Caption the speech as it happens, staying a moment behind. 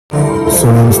So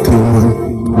I'm still man.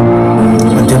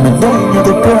 Until me die, you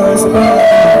go price.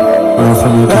 I'm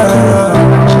from the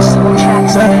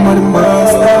time of the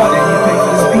master.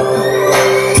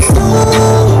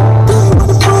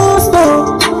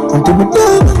 Until me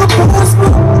die, you go price.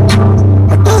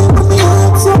 I die with the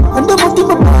answer. And then I give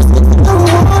my price. I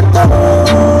want that.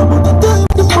 But the time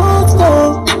the master.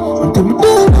 Until me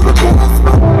die, you go price.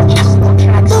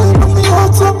 I die with the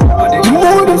answer. The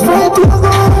more the fight you go.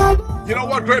 You know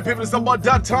what, great people? It's about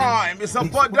that time. It's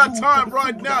about that time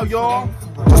right now, y'all.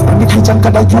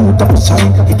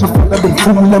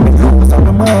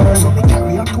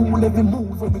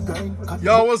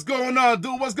 Yo, what's going on,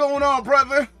 dude? What's going on,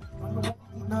 brother?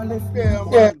 Yeah,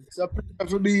 man. It's a pleasure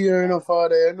to be here,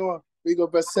 Father. Big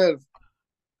up yourself.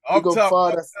 Up Big up top,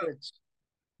 Father Stretch.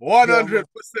 100%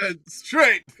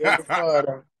 straight. Yeah,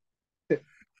 Father.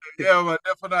 Yeah, man,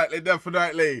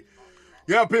 definitely.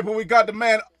 Yeah, people, we got the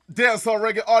man, dancehall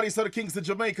reggae artist of the Kings of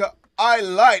Jamaica,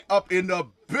 lite up in the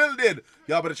building.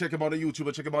 Y'all better check him out on YouTube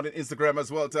and check him out on Instagram as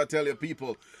well, to tell you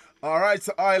people. All right,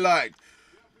 so lite.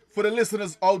 For the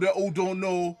listeners out there who don't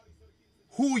know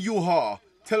who you are,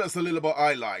 tell us a little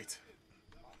about lite.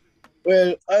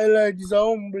 Well, I like is a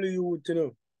humble youth.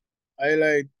 I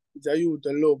like it's a youth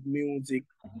that love music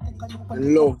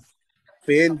and love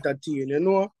to entertain,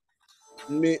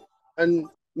 and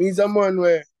me is a man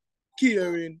where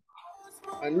caring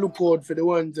and look out for the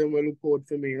ones that will look out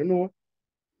for me.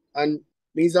 And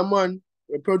me is a man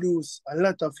who produce a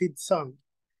lot of hit songs.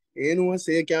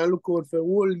 So you can look out for a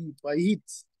whole heap of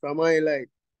hits from my life.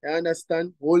 You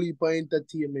understand? Whole heap of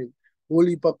entertainment, whole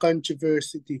heap of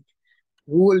controversy,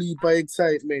 whole heap of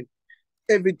excitement.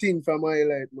 Everything from my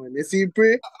life, man. You see,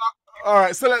 pray? All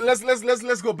right, so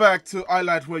let's go back to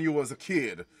lite when you was a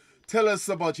kid. Tell us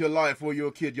about your life when you were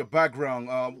a kid, your background.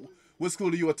 What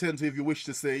school do you attend to, if you wish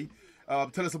to say?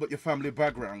 Tell us about your family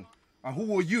background. And who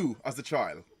were you as a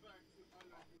child?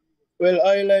 Well,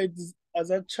 I like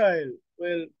as a child.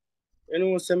 Well,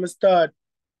 so I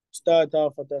start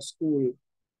off at a school,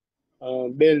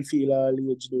 Belfield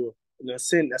all age though. And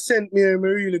St. Mary, me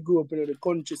really grew up in the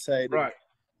countryside. Right.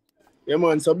 Yeah,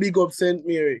 man, so big up St.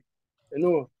 Mary,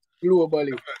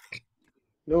 globally.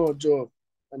 No job.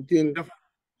 Until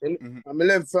I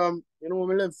left from,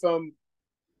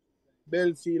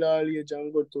 Belfield all age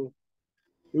and go to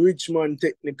Richmond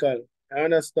Technical. I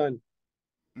understand.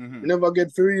 I never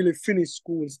get to really finish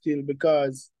school still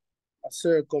because of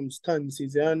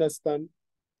circumstances, you understand?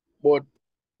 But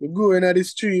we go in the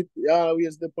street, we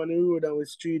always step on the road and we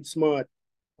street smart.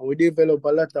 And we develop a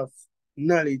lot of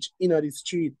knowledge in the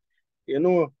street,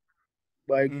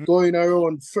 by going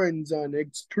around friends and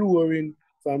exploring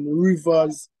from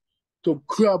rivers to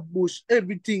crab bush,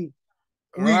 everything.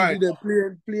 Right. We did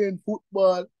playing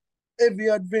football, every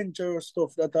adventurous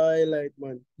stuff that I like,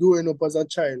 man. Growing up as a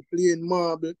child, playing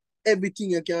marble,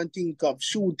 everything you can think of,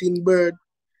 shooting bird.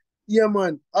 Yeah,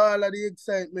 man, all of the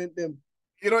excitement, them.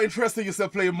 Interesting you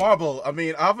said play marble. I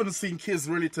mean, I haven't seen kids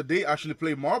really today actually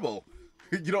play marble.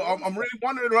 I'm really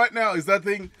wondering right now, is that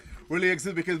thing really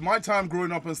exist? Because my time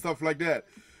growing up and stuff like that,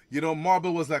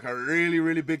 marble was like a really,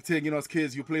 really big thing. As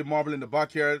kids, you play marble in the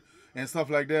backyard and stuff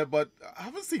like that. But I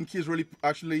haven't seen kids really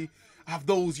actually have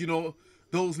those,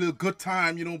 those little good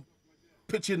time,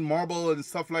 pitching marble and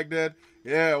stuff like that.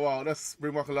 Yeah, wow, that's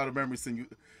bring back a lot of memories when you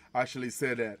actually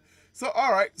said that. So,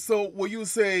 all right, so will you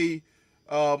say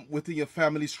within your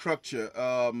family structure,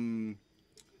 tell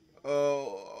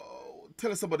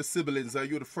us about the siblings. Are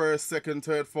you the first, second,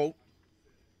 third folk?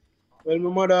 Well, my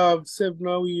mother have 7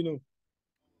 now,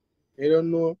 I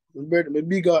don't know. My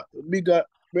bigger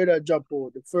brother drop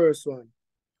out, the first one.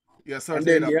 Yes, sir. And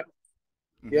then,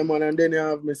 yeah, man, and then I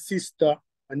have my sister,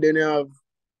 and then I have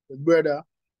my brother,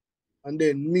 and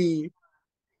then me,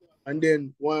 and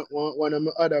then one of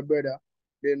my other brother,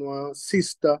 then one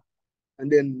sister,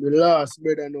 and then the last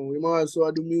brother now. We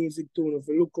also do music too, if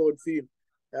you look out for him.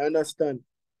 I understand.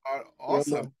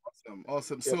 Awesome. Yeah,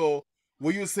 So,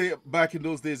 will you say back in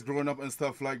those days growing up and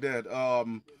stuff like that,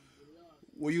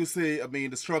 will you say, I mean,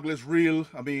 the struggle is real?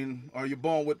 I mean, are you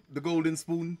born with the golden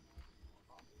spoon?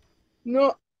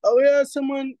 No, we are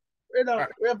someone, we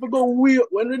have to go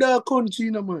when we are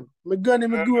country, man. My granny,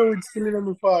 me grew with still in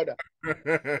my father.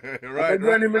 Right. My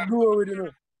granny, me grew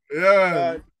with,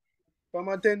 Yeah. From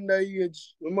a tender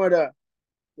age, my mother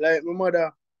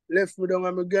left me down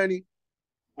at my granny,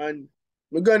 and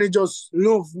my granny just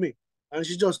loved me, and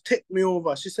she just take me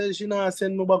over. She said she not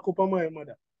send me back up on my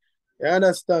mother. You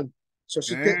understand? So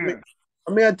she take me.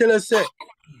 I tell her, say,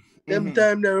 them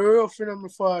time they rough in my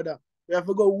father. We have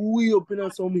to go way up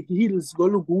in some hills, go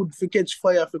look wood for catch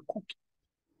fire for cook.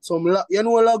 You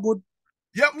know what good?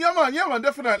 Yeah, man,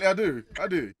 definitely, I do.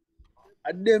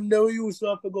 And them that we used to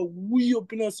have to go way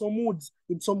up in some woods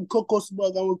with some cocos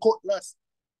bag and we cutlass.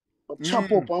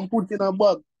 Chop Mm, up and put in a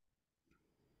bag.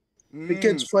 We mm.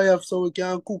 catch fire so we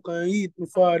can cook and eat, my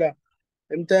father.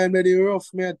 Them time that they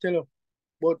rough, me I tell you.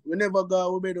 But we never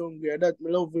go we bed hungry. That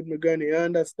me love with my granny, you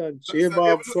understand? She So ever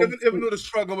have some even food. even though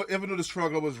the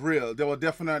struggle was real, there were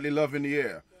definitely love in the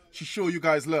air. She showed you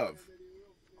guys love.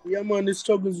 Yeah, man, the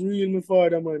struggle's real, my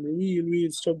father, man.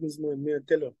 Real struggles, man. Me I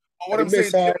tell you. But what And the I'm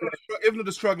saying, best I even though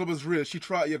the struggle was real, she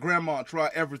tried. Your grandma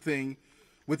tried everything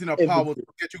within her power to everything.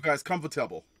 get you guys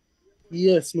comfortable.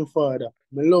 Yes, my father.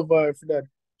 I love her for that.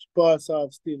 She pass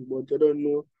off still, but I don't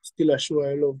know. Still I show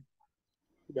I love.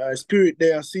 The spirit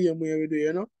there, I see him every day,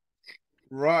 you know?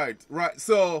 Right, right.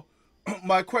 So,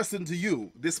 my question to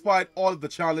you: despite all the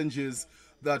challenges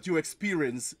that you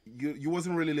experienced, you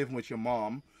wasn't really living with your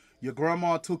mom. Your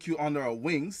grandma took you under her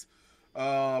wings.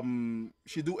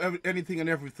 She do anything and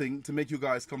everything to make you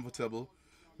guys comfortable.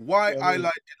 Why Yeah, man. Eli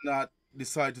did not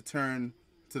decide to turn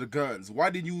to the guns? Why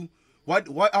did you?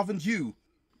 Why haven't you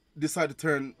decide to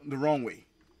turn the wrong way?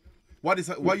 Why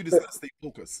you decide to stay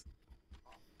focused?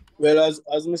 Well, as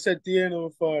I said to you, my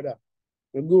father,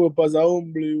 I grew up as a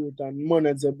humble youth and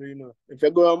manageable, you know. If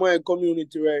you go to my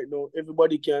community right now,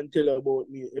 everybody can tell about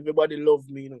me. Everybody love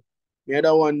me, you know. The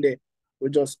other one day, we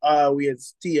just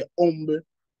always stay humble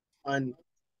and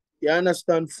you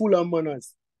understand, full of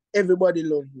manners. Everybody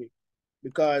love me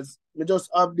because we just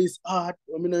have this heart.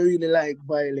 I mean, I really like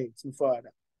violence, my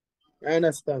father. You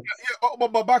understand? Yeah,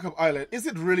 but back up, Island. Is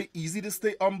it really easy to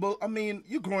stay humble? I mean,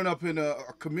 you're growing up in a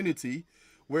community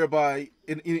whereby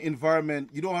in environment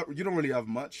you don't really have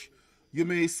much. You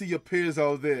may see your peers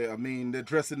out there. I mean, they're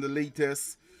dressing the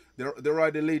latest, they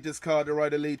ride the latest car, they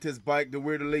ride the latest bike, they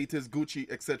wear the latest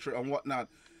Gucci, etc. and whatnot.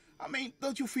 I mean,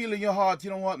 don't you feel in your heart,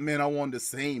 you know what, man? I want the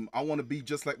same. I want to be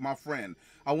just like my friend.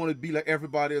 I want to be like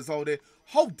everybody else out there.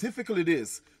 How difficult it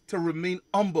is to remain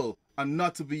humble and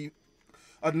not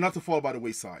to fall by the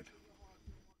wayside.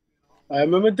 I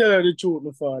remember tell you the truth,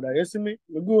 my father. You see me?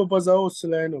 I grew up as a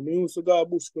hustler, you know. Me used to go to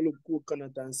bush go look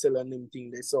coconut and sell and them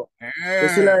things there. So, you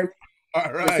see Yeah. like, All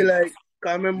you see right. like,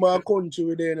 can remember a country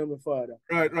with there, you know, my father.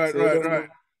 Right, right, So you right, don't right.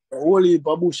 know. A whole heap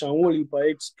of bush and whole heap of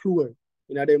explore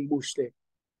in a them bush there.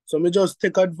 So me just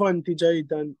take advantage of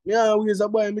it and me always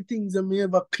buy me things and me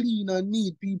ever clean and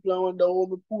neat. People I wonder how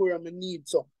me poor and me need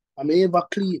so. And me ever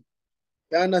clean.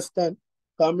 You understand?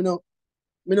 Cause me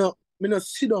no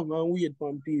sit down and wait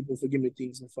for people to give me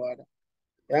things, my father.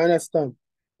 You understand?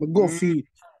 Me go Mm, feed.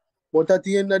 But at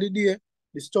the end of the day,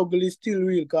 the struggle is still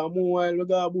real. Cause more while we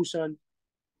go bush and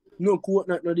no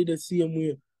coconut not did the same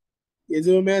way. You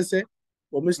see what I say?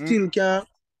 But me mm, still can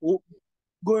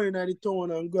go in at the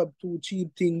town and grab two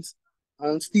cheap things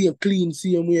and stay clean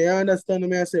same way. You understand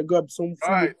me? I say grab some food.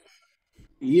 right,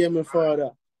 Yeah, my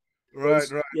father. right,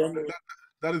 Cause right. yeah, man. That,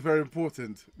 that is very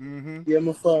important. Yeah,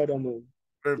 my father, man.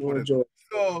 Very No important. joke.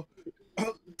 So,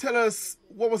 tell us,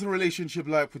 what was the relationship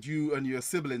like with you and your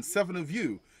siblings? Seven of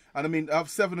you, and I mean, I have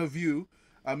seven of you.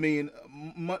 I mean,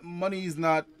 money is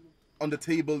not on the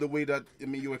table the way that I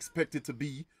mean you expect it to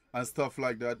be and stuff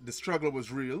like that. The struggle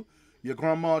was real. Your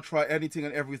grandma tried anything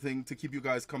and everything to keep you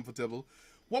guys comfortable.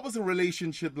 What was the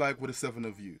relationship like with the seven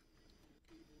of you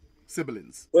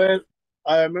siblings? Well,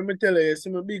 I remember telling you, see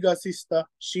my bigger sister,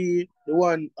 she the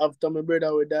one after my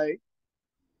brother would die,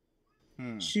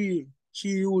 Hmm. she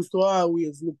used to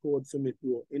always look out for me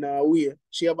too. In a way,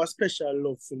 she have a special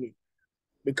love for me.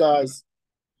 Because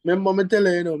remember me tell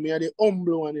her, you know, me are the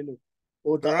humble one, you know.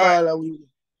 Out of Right. all of we.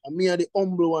 And me are the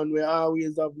humble one where I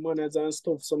always have manners and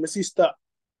stuff. So my sister,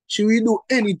 she will do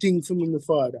anything for me, my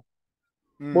father.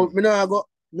 Hmm. But me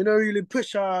not really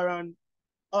pressure her and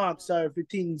ask her for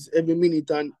things every minute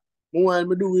and me want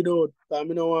me do without. Because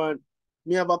me no want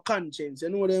me have a conscience. You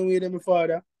know them way them, my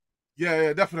father? Yeah,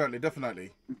 yeah, definitely,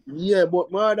 definitely. Yeah,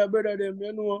 but my other brother them,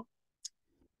 you know,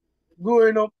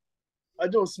 growing up, I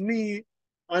just me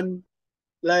and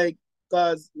like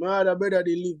cause my other brother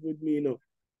they live with me, you know.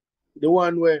 The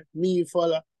one where me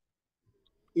follow,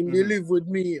 him they Hmm. live with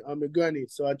me and my granny.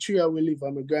 So a three will live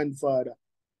and my grandfather.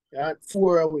 Yeah,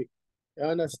 four away. You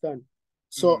understand?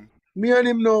 So Hmm. me and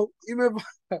him now, him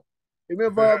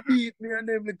ever beat me and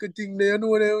them little thing there, you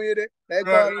know them way there. Like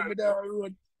Right, all when me there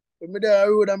road. When me there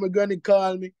road and my granny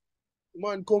call me. The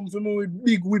man come for me with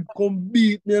big whip, come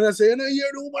beat me and I say, you know, hear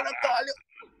the woman I call you.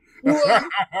 Boy, right.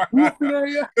 whoop in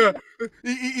here. Yeah.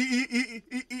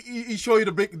 He show you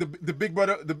the big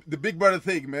brother the big brother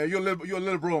thing, man. You're a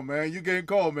little bro, man. You getting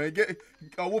called, man.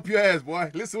 I'll whoop your ass,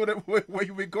 boy. Listen what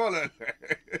you been calling.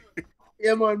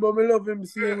 Yeah, man, but me love him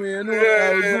same way, you know. Yeah,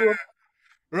 I will yeah. grow up.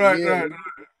 Right, Yeah, right.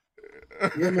 me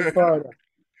Yeah, my father.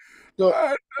 So,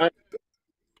 Alright, and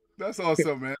that's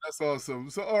awesome, man. That's awesome.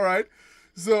 So, all right.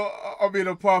 So, I mean,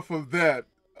 apart from that,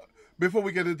 before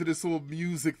we get into this whole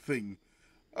music thing,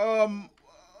 um,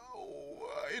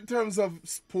 in terms of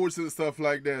sports and stuff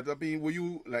like that, I mean, were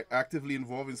you like actively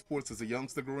involved in sports as a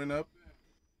youngster growing up?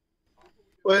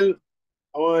 well,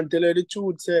 I want to tell you the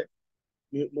truth, say,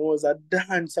 me was a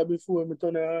dancer before me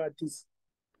turn an artist.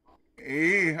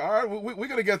 Hey, all right, we're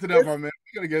gonna get to that, Yes. my man.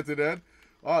 We're gonna get to that.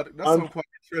 Oh, that And sounds quite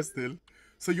interesting.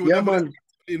 So, you were yeah, never like man,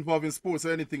 involved in sports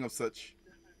or anything of such?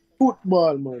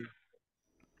 football, man.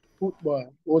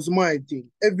 Football was my thing.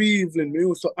 Every evening, we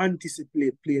used to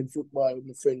anticipate playing football with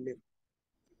my friend them.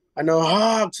 And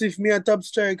I asked if me a top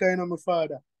striker, you know, my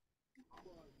father.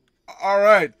 All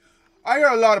right. I hear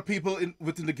a lot of people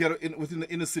within the ghetto, within the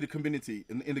inner city community,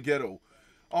 in the ghetto,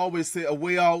 always say a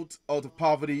way out of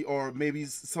poverty, or maybe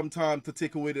sometime to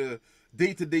take away the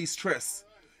day-to-day stress,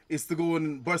 is to go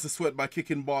and burst a sweat by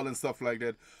kicking ball and stuff like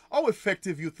that. How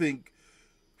effective you think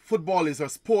football is, or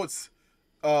sports,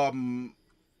 um,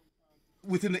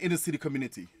 within the inner city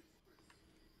community?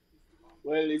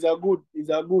 Well, it's a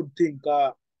good thing,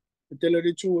 to tell you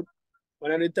the truth,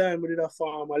 when at the time we did a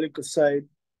farm a little side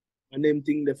and them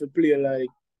thing they fi play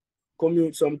like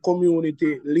some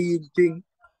community league thing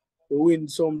to win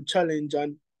some challenge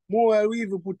and more we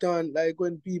even put on like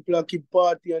when people are keep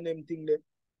party and them thing they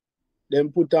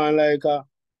them put on like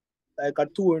a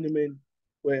tournament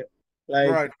where like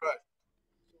Right, right.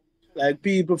 like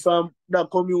people from that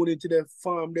community they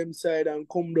farm them side and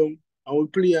come down and we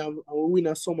play and we win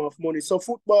a sum of money. So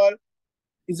football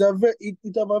is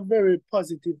it have a very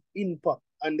positive impact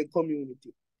on the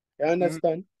community. You Mhm.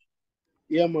 understand?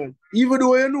 Yeah, man. Even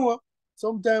though you know,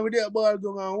 sometimes with that ball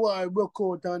going and war broke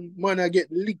out and man I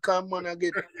get lick and man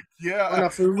Yeah, I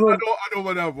feel run. I know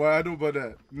about that, boy. I know about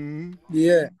that. Hmm.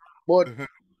 Yeah. But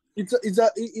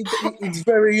it's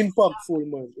very impactful,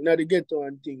 man. In the ghetto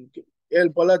and thing.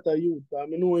 Help a lot of youth. I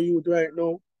mean know youth right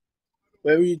now,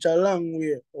 we reach a long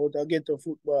way out of ghetto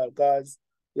football because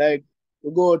like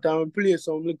we go out and play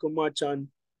some little match and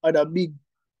other big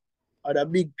other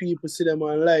big people see them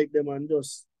and like them and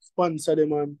just sponsor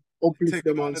them and uplift Take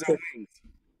them them and under their stuff. wings.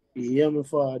 Yeah, my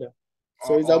father.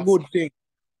 So it's a good Awesome. thing.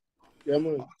 Yeah,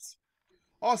 man.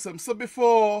 Awesome. So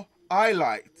before I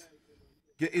liked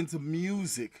get into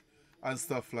music and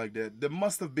stuff like that, there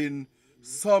must have been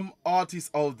some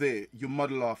artists out there you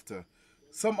model after.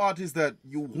 Some artists that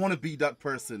you want to be that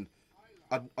person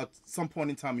at some point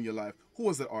in time in your life. Who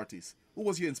was that artist? Who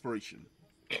was your inspiration?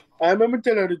 I remember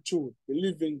telling the truth, the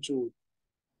living truth.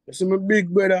 You see, my big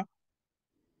brother,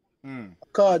 Mm.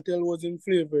 Cartel was his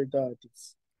favorite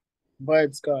artist.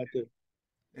 Vibes Cartel.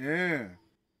 Yeah.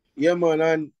 Yeah, man,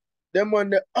 and them man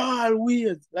they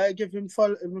always like if him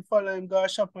follow him go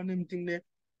shop and them thing there,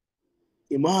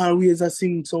 him always a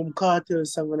sing some Cartel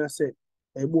song and I say,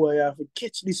 hey boy, you have to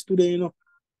catch this today, you know.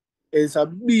 It's a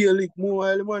big lick more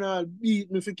while the man all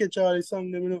beat me for catch all the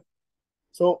song them, you know.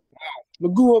 So me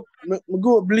go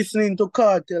up listening to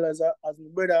Cartel as my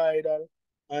brother idol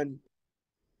and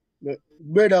my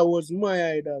brother was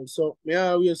my idol. So me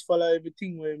always follow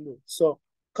everything where him do. So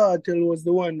Cartel was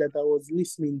the one that I was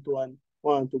listening to and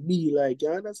want to be like, you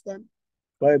understand?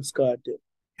 Vibes Cartel.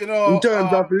 You In know,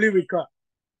 terms of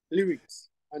lyrics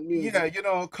and yeah, music.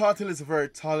 Cartel is a very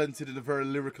talented and a very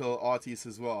lyrical artist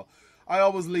as well. I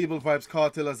always label Vibes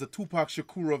Cartel as the Tupac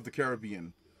Shakur of the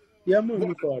Caribbean. Yeah, man,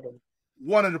 my father.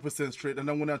 100% straight, and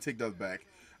I'm gonna take that back.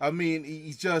 I mean,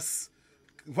 he's just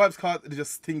Vibes Cartel is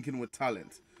just thinking with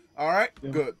talent. All right,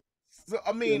 Yeah, good. So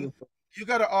I yeah, my mean, father. you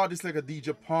got an artist like a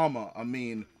DJ Palmer. I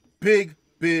mean, big,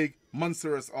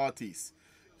 monstrous artist.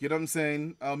 You know what I'm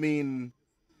saying? I mean,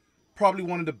 probably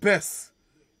one of the best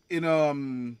in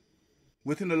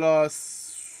within the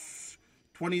last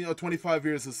 20 or 25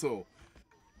 years or so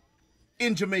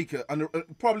in Jamaica and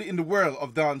probably in the world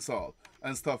of dancehall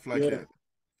and stuff like Yeah, that.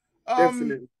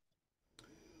 Um, definitely.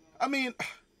 I mean,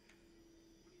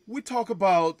 we talk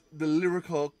about the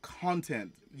lyrical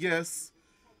content. Yes,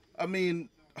 I mean,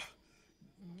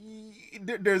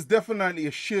 there's definitely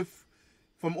a shift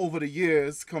from over the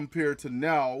years compared to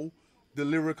now, the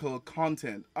lyrical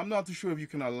content. I'm not too sure if you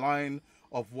can align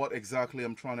of what exactly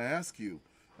I'm trying to ask you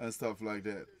and stuff like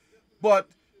that. But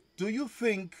do you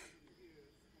think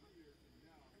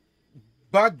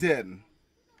back then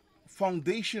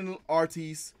foundational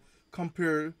artists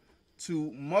compared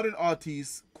to modern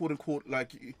artists, quote unquote,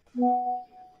 like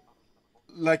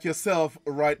yourself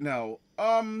right now?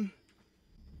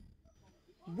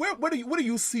 Where do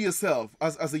you see yourself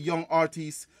as a young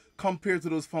artist compared to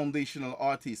those foundational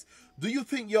artists? Do you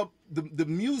think the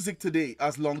music today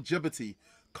has longevity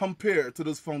compare to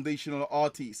those foundational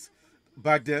artists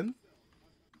back then?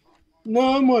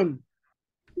 No, man.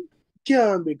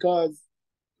 Can't because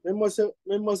remember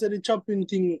say the chopping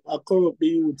thing I corrupt the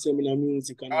youth in the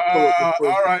music and I corrupt the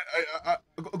All person.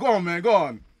 right. Go on, man. Go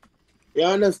on. You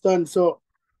understand? So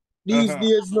these Uh-huh.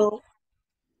 days now,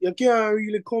 you can't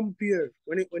really compare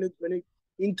when it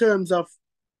in terms of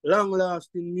long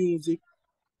lasting music.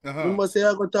 Uh-huh. Remember say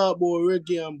I go talk about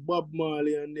reggae and Bob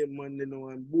Marley and them man you know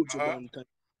and Buju Uh-huh. Banton.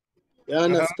 You Uh-huh.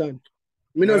 understand?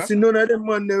 Me not Yeah. see none of them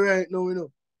man there right now, you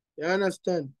know. You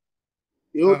understand?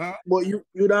 Uh-huh. But you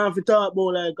don't have to talk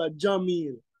about like a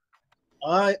Jamil.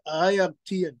 I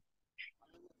Octane.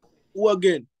 Who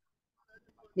again?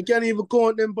 Me can't even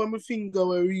count them on my finger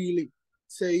where really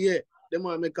say, yeah, them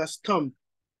want make a stamp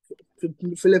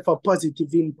to left a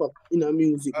positive impact in a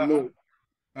music. Uh-huh. No. You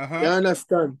Uh-huh.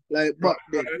 understand? Like Right, back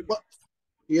then. right. But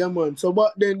yeah, man. So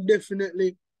back then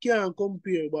definitely can't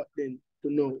compare back then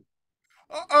to now.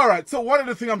 All right. So one of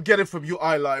the things I'm getting from you,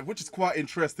 iLive, which is quite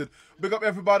interesting. Big up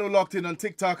everybody who locked in on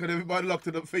TikTok and everybody locked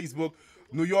in on Facebook.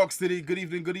 New York City. Good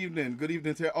evening. Good evening. Good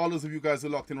evening to all those of you guys who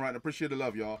locked in right. I appreciate the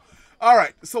love, y'all. All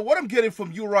right. So what I'm getting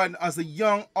from you, right, as a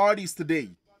young artist today,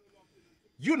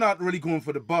 you're not really going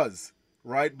for the buzz,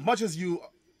 right? Much as you,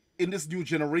 in this new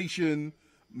generation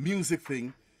music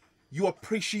thing, you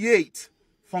appreciate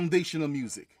foundational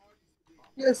music.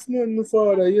 Yes, man, my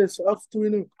father, yes, have to, you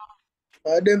know.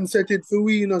 Them set it for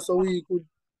we, you know, so we could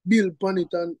build upon it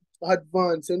and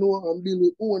advance, you know, and build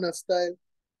with owner style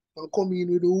and come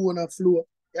in with the owner flow.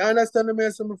 You understand the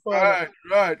message, my father?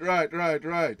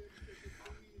 Right.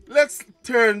 Let's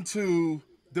turn to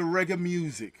the reggae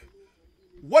music.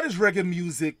 What is reggae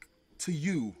music to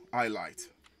you, Highlight?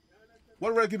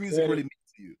 What reggae music Well, really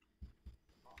means to you?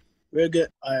 reggae,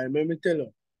 let me tell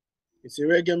you, it's a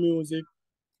reggae music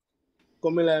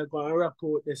coming like on rock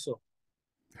out there, so.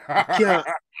 It can't,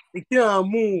 it can't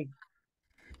move.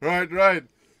 Right.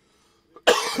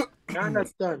 You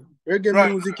understand? Reggae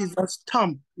Right. music is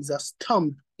a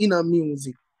stamp in a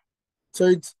music.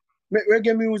 So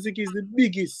reggae music is the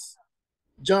biggest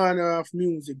genre of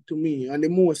music to me and the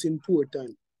most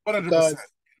important 100%. because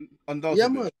yeah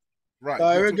Undoubtedly. man, Right.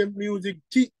 because reggae music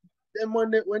them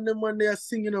man when them man they are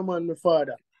singing man my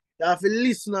father. You have to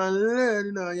listen and learn,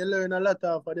 you know, you learn a lot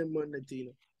of them man that you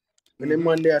know. When them Mm-hmm.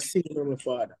 man they are singing my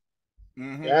father. You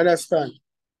Mm-hmm. understand?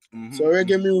 So Mm-hmm.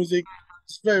 reggae music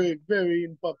is very, very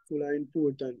impactful and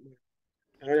important, man.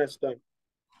 I understand.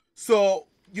 So,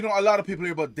 a lot of people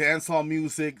hear about dancehall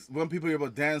music. When people hear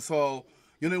about dancehall,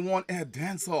 they want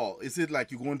dancehall. Is it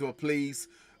like you go into a place,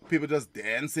 people just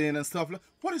dancing and stuff?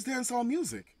 What is dancehall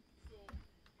music?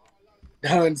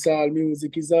 Dancehall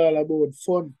music is all about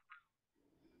fun.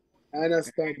 I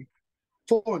understand.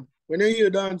 Fun. When you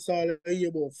hear dancehall, you hear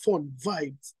about fun,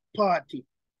 vibes, party.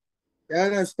 You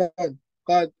understand?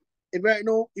 Because if right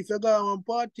now, if you go on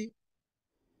party,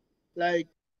 like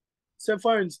say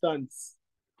for instance,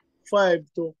 5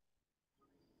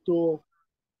 to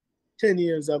 10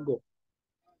 years ago,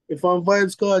 if I'm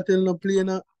Vibes Cartel no playing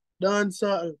a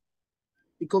dancehall,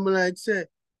 it come like say,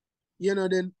 you know,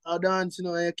 then a dance, you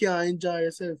know, you can't enjoy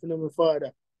yourself, you know, my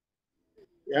father.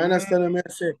 You Mm-hmm. understand what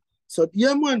I say? So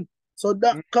yeah, man. So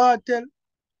that cartel,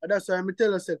 and that's why I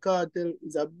tell us a cartel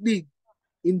is a big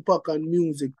impact on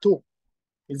music too.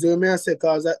 Is what I say,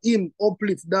 cause him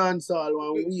uplift dancehall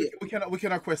one way. We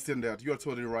cannot question that. You're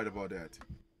totally right about that.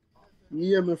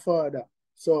 Yeah, my father.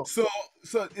 So So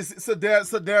so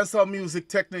there's some music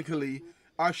technically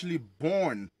actually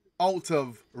born out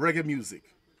of reggae music.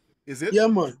 Is it? yeah,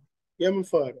 man. Yeah, my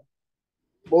father.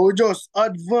 But we just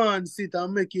advance it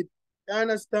and make it. You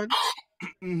understand?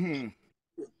 Mm-hmm.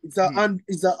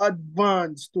 It's a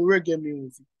advance to reggae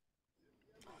music.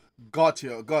 Got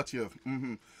you.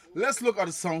 Let's look at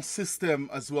the sound system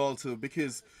as well too,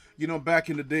 because back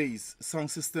in the days, sound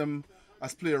system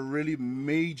has played a really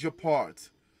major part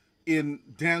in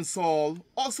dancehall,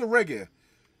 also reggae,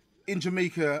 in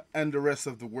Jamaica and the rest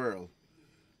of the world.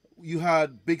 You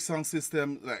had big sound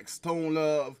system like Stone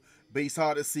Love, Bass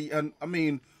Odyssey, and I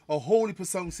mean a whole heap of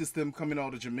sound system coming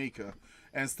out of Jamaica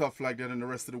and stuff like that in the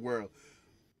rest of the world.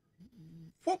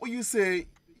 What would you say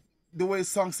the way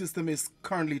sound system is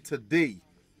currently today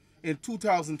in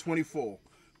 2024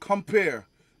 compare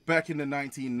back in the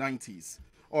 1990s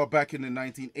or back in the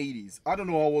 1980s? I don't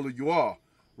know how old you are,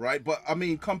 right? But I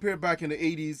mean, compare back in the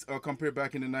 80s or compare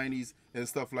back in the 90s and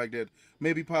stuff like that.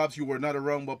 Maybe perhaps you were not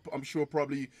around, but I'm sure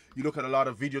probably you look at a lot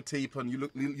of videotape and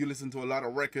you listen to a lot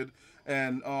of record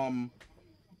and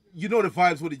the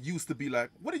vibes what it used to be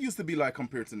like. What it used to be like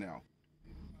compared to now.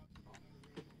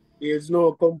 There's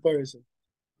no comparison,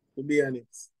 to be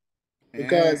honest. And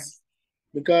Because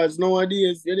Because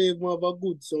nowadays they don't even have a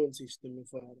good sound system, my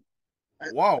father.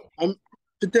 Wow. I'm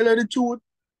to tell you the truth,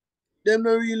 them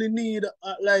don't really need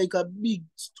like a big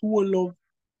stone love.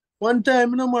 One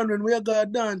time, man, when we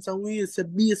got dance and we used to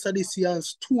bass of this year and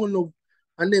stone love,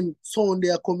 and them sound they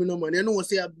are coming up, man. You know,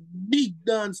 say a big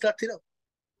dance that it up,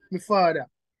 my father.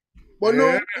 But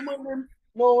Yeah.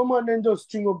 no, man, then just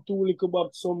string up two little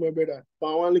box somewhere, brother.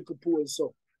 For one little pole,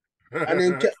 so. And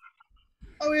then,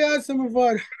 oh, yeah, so my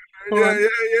father. Yeah.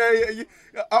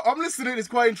 I'm listening. It's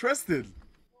quite interesting.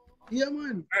 Yeah,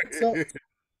 man. So,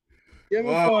 yeah,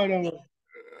 my Wow. father, man.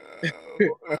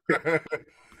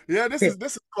 Yeah, this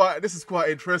is quite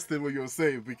interesting what you're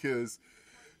saying because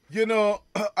you know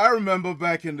I remember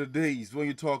back in the days when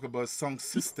you talk about sound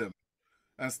system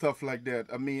and stuff like that.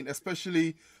 I mean,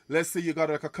 especially let's say you got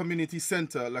like a community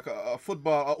center, like a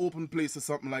football, a open place or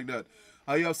something like that.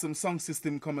 And you have some sound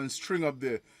system come and string up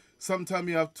there. Sometimes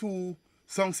you have two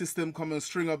sound system come and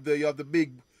string up there. You have the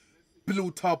big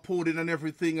blue top podium and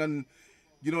everything, and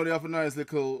you know they have a nice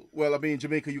little. Well, I mean, in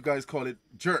Jamaica, you guys call it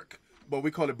jerk, but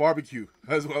we call it barbecue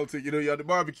as well too. You know, you have the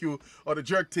barbecue or the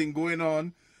jerk thing going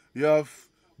on. You have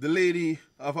the lady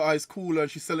of her ice cooler,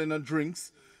 and she's selling her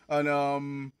drinks, and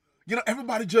you know,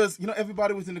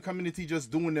 everybody within the community just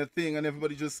doing their thing, and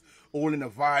everybody just holding the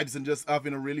vibes and just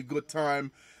having a really good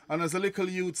time. And as a little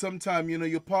youth, sometime you know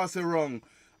you pass it wrong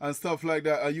and stuff like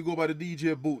that, and you go by the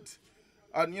DJ booth.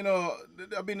 And you know,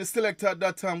 I mean, the selector at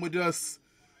that time would just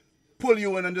pull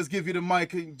you in and just give you the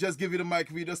mic, for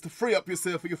you just to free up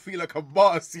yourself, so you feel like a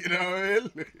boss. You know what I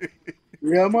mean?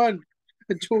 Yeah, man.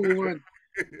 True, man.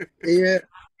 Yeah.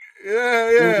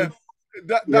 Yeah. Yeah,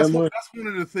 That's man. one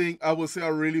of the things I would say I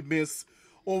really miss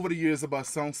over the years about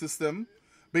sound system,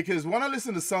 because when I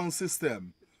listen to sound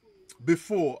system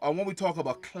before, and when we talk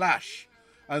about clash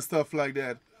and stuff like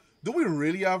that, do we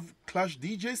really have clash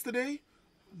DJs today?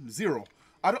 Zero.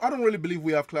 I don't really believe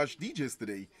we have clash DJs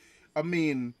today. I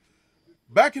mean,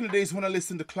 back in the days when I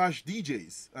listened to clash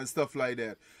DJs and stuff like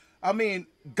that, I mean,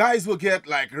 guys will get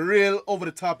like real over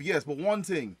the top, yes, but one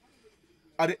thing,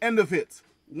 at the end of it,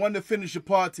 when they finish the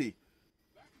party,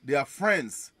 they are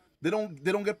friends. They don't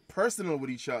get personal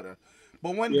with each other.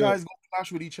 But when Yeah. guys go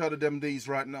clash with each other them days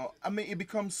right now, I mean, it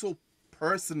becomes so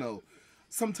personal.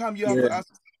 Sometimes you have Yeah. to ask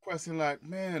yourself the question like,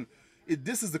 man, if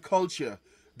this is the culture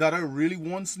that I really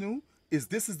once knew, is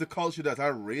the culture that I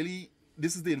really,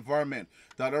 this is the environment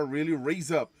that I really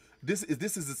raise up. This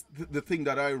is the thing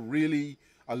that I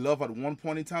love at one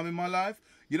point in time in my life.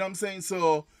 You know what I'm saying?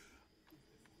 So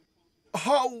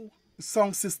how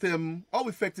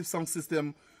effective sound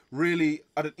system really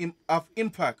have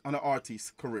impact on an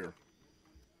artist's career?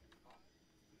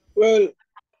 Well,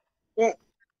 uh,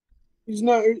 it's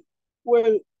not,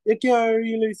 well, you can't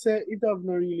really say it have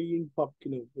no really impact,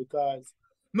 because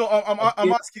No, I I'm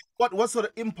think asking what sort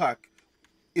of impact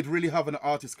it really have on an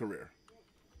artist's career.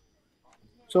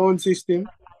 sound system,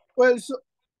 well, so,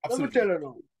 let me Absolutely. tell you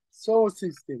now, sound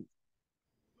system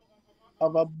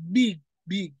have a big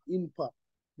impact.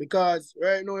 Because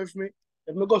right now, if me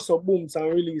go some booms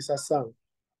and release a song,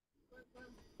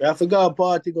 you have to go a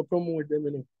party go promote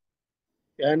them,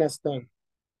 You understand?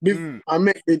 Mm, I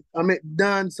make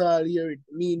dancehall hear it,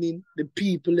 meaning the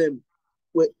people them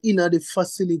were in the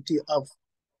facility of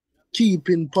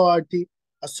keeping party.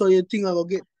 I saw you think I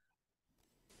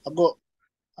go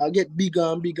I get bigger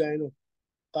and bigger,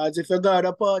 Cause if you go at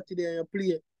a party there and you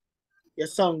play your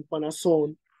song on a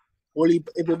sound, only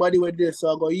everybody were there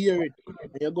so I go hear it.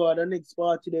 And you go at the next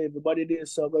party there, everybody there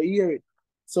so I go hear it.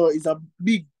 So it's a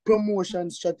big promotion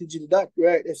strategy that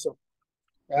right there, so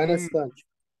you mm. understand?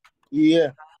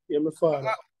 Yeah. Yeah, my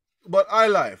father. But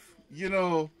life, you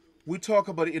know, we talk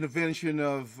about the invention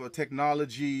of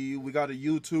technology. We got a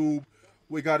YouTube.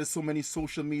 We got so many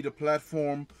social media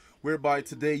platform whereby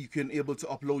today you can able to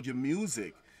upload your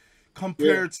music Yeah.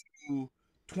 compared to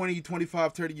 20,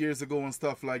 25, 30 years ago and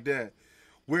stuff like that.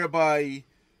 Whereby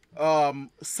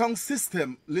sound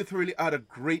system literally had a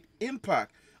great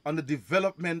impact on the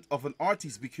development of an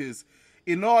artist, because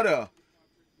in order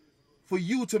for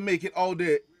you to make it out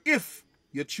there, if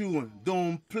your tune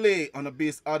don't play on a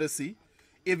bass odyssey,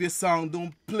 if your song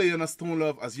don't play on a stone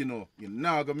love, as you know, you're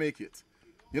not gonna make it.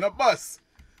 You're not bust.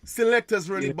 Selectors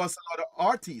really Yeah. bust a lot of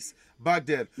artists back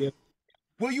then. Yeah.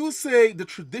 Will you say the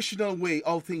traditional way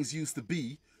all things used to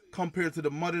be compared to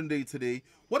the modern day today?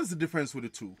 What is the difference with the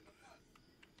two?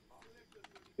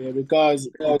 Yeah, because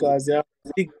you have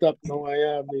TikTok now, I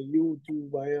have the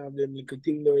YouTube, I have them little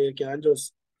thing there you can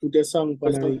just put a song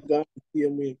on and it go the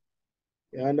same way.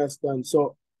 You understand?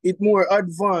 So it more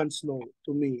advanced now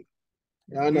to me.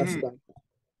 You Mm-hmm. understand?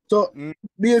 So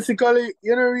basically,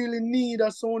 you don't really need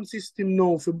a sound system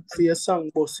now for your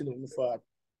song busting on the father.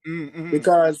 Mm-hmm.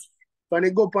 Because when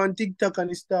they go up on TikTok and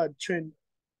they start trend,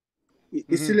 the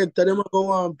Mm-hmm. selector them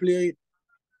go on and play it.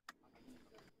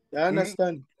 You Mm-hmm.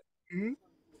 understand? Mm-hmm.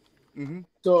 Mm-hmm.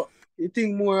 So you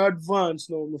think more advanced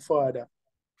now, my father.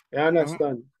 You Uh-huh.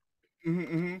 understand? Mm-hmm.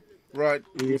 Mm-hmm. Right.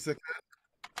 Give me Yeah. a second.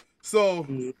 So,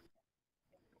 Mm.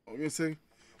 let me see.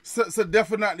 So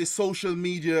definitely social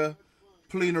media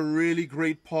playing a really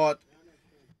great part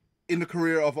in the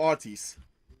career of artists.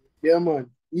 Yeah, man.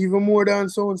 Even more than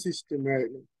sound system right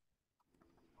now.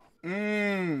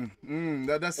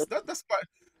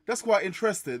 That's quite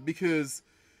interesting because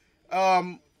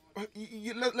um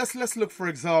let's look, for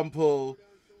example,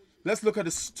 let's look at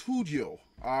the studio.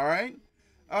 All right.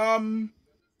 Um,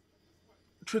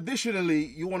 Traditionally,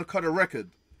 you want to cut a record,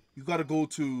 you got to go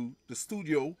to the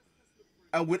studio,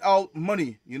 and without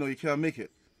money, you can't make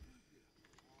it.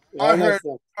 You I heard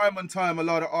understand? time and time a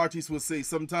lot of artists will say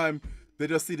sometimes they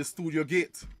just see the studio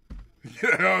gate. You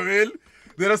know what I mean?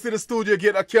 They just see the studio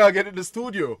gate. I can't get in the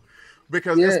studio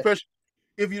because, Yeah. especially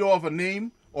if you don't have a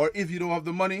name or if you don't have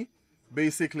the money,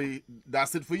 basically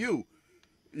that's it for you.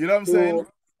 You know what I'm saying? So,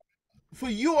 For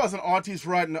you as an artist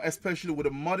right now, especially with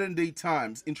the modern day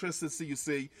times, interested to see you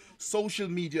say social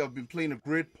media have been playing a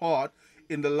great part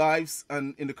in the lives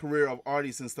and in the career of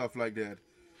artists and stuff like that.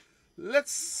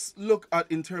 Let's look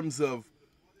at in terms of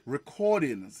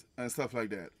recordings and stuff like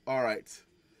that. All right.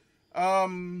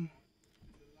 Um,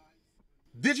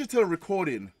 Digital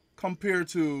recording compared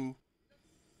to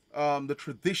the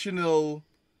traditional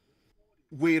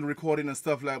way in recording and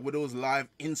stuff like with those live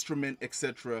instrument,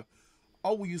 etc.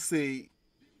 How would you say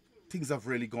things have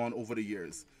really gone over the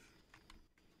years?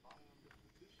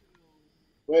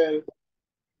 well,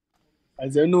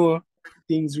 as you know,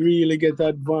 things really get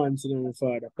advanced in my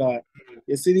father. Cause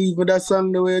you see, even that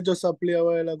song the way you just a play a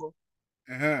while ago.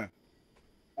 Uh-huh.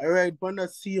 I write on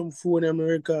that same phone and I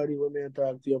record it when I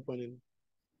talk to you upon it.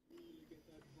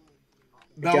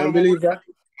 You That what can't about? believe that?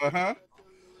 Uh-huh.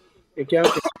 You can't.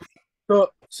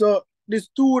 So the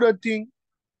studio thing,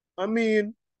 I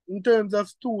mean, in terms of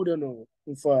studio now,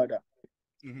 my father,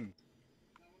 Mm-hmm.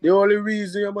 the only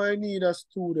reason you might need a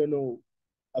studio now,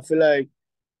 I feel like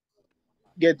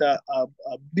get a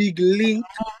big link,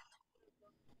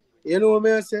 you know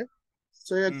what I say?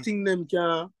 So you Mm-hmm. think them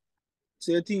can,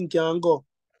 so you think can go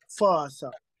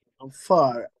faster and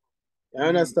far. You Mm-hmm.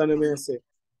 understand what I say?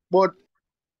 But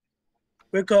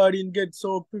recording gets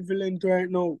so prevalent right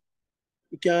now,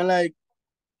 you can like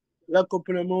lock up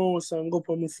in my house and go up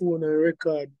on my phone and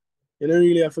record. You don't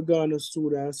really have to go on the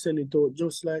studio and send it out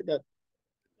just like that.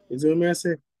 You see what I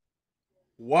say?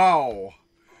 Wow.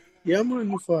 Yeah, man,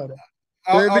 my father.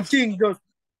 So I, I've, everything just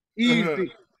uh,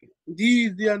 easy. It's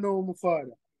easier now, my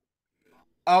father.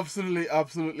 absolutely,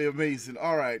 absolutely amazing.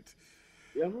 All right.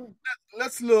 Yeah, man.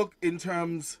 Let's look in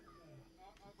terms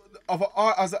of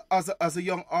as a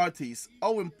young artist,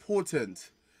 how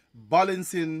important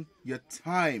balancing your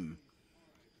time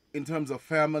in terms of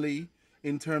family,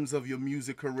 in terms of your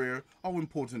music career, how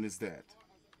important is that?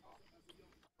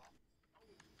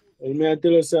 And may I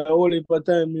tell you, say, all the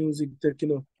time music take,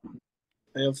 and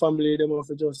your family, them have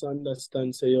to just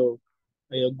understand, say, yo,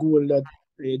 and your goal that,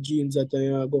 and your dreams that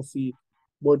you go feed.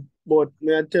 But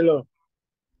may I tell you,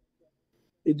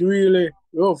 it really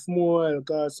rough more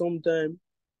because sometimes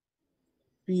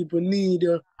people need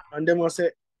you and them will say,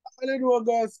 I don't do a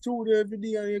go to studio every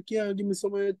day and you can't give me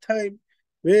some of your time.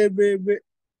 Baby,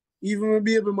 even my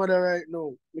baby mother right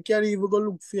now, I can't even go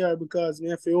look for her because me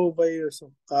have to over here.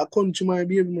 So I come to my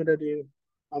baby mother there.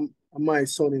 I'm my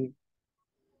son in.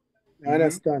 You Mm-hmm.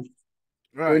 understand?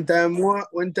 Right.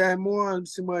 When time more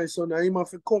see my son, and him have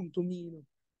to come to me.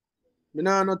 Me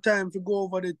nah no time to go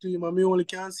over there to him and me only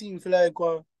can see him for like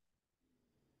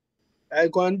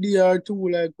one day or two,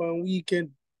 like one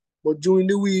weekend. But during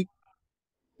the week,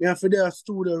 me have to do a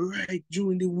studio right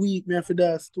during the week. Me have to do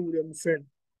a studio, my friend.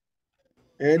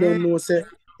 And I Mm, don't know, say,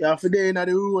 you have to day in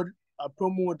the road, I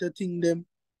promote the thing them,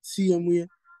 same way.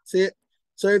 Say,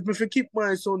 so if me fi keep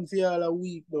my son for all a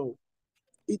week now,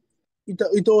 it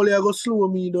it only a go slow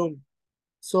me down.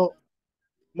 So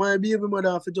my baby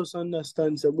mother have to just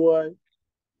understand, say, boy,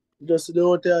 just the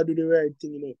out there do the right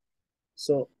thing,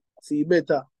 So feel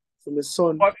better for my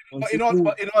son and but for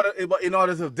you. in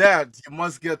order to that, you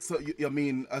must get. So I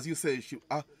mean, as you say,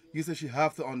 you say she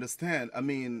have to understand. I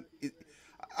mean,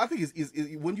 I think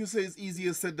when you say it's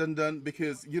easier said than done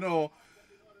because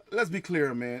let's be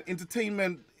clear, man.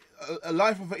 Entertainment, a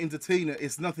life of an entertainer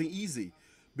is nothing easy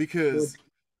But because,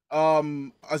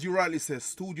 as you rightly said,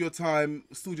 studio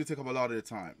take up a lot of the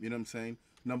time. You know what I'm saying?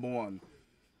 Number one,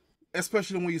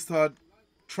 especially when you start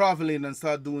traveling and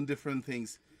start doing different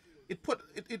things, it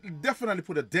definitely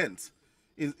put a dent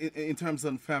in terms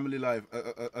of family life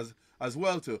as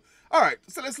well too. All right,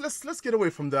 so let's get away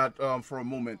from that for a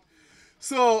moment.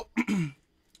 So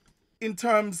in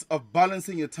terms of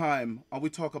balancing your time, and we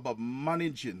talk about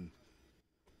managing,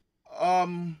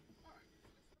 um,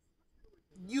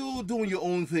 you doing your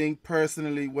own thing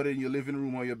personally, whether in your living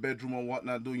room or your bedroom or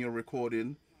whatnot, doing your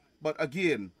recording. But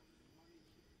again,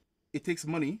 it takes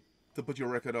money to put your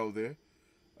record out there.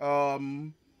 Or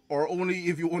only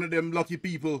if you're one of them lucky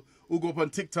people who go up on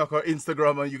TikTok or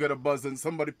Instagram and you get a buzz and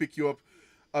somebody pick you up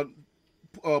and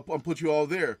put you all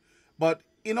there. But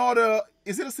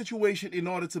is it a situation in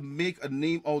order to make a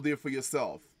name out there for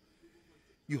yourself?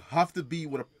 You have to be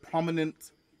with a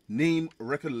prominent name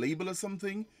record label or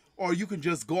something, or you can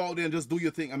just go out there and just do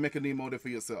your thing and make a name out there for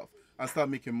yourself and start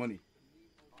making money.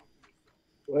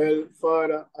 Well,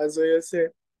 Father, as I say,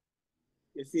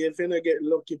 you see, if you not get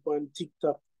lucky on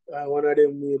TikTok, one of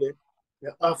them way there,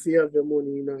 you have to have the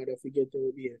money in order to get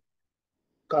out there.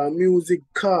 Because music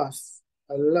costs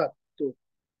a lot too.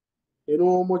 You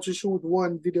know how much you shoot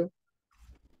one video?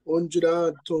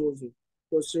 100,000.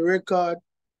 Just to record,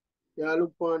 you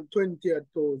look on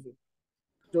 20,000.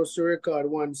 Just to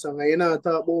record one song. And you not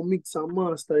talk about mix and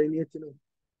master in it, you know.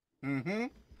 Mm-hmm.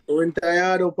 So when I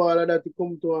add up all of that, it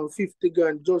come to 50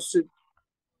 grand just to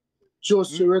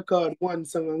record one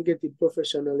song and get it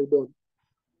professionally done.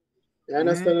 You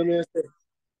understand what I say?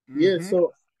 Yeah,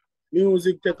 so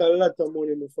music take a lot of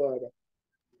money, my father.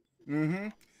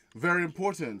 Very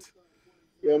important.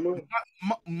 Yeah, man.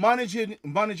 Managing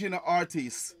an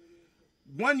artist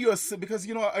when you're, because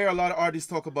I hear a lot of artists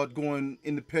talk about going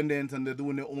independent and they're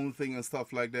doing their own thing and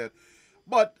stuff like that.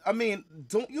 But I mean,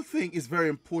 don't you think it's very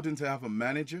important to have a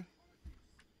manager?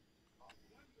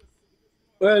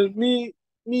 Well, me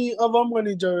have a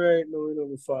manager right now, you know,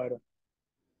 my father.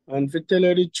 And to tell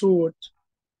you the truth,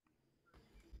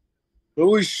 I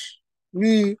wish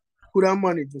me could have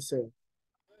managed myself.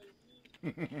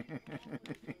 You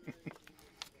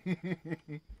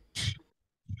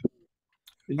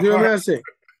know what I say?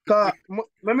 Cause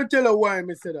let me tell you why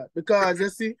I say that. Because you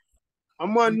see, a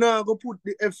man now go put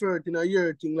the effort in a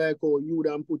year thing like how you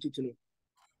done put it in it.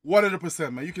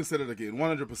 100%, man. You can say that again.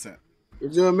 100%. You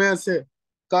know what I say?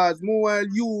 Cause more while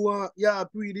you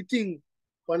pre the thing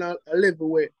on a level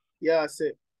where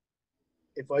say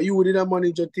if you did a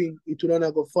manager thing, it would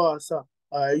not go faster.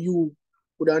 You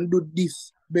would do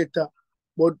this better.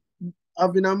 But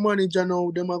having a manager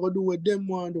now, them are gonna do what them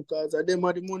want because them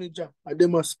are the manager and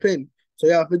them are spend. So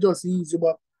you have to just easy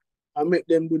back and make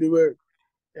them do the work.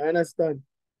 You understand?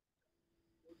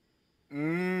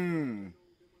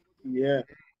 Yeah.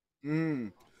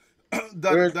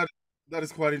 That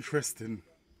is quite interesting.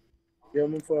 Yeah,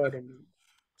 my father.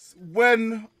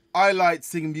 When I like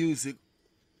sing music,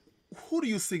 who do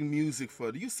you sing music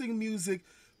for? Do you sing music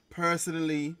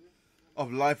personally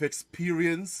of life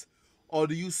experience, or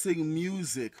do you sing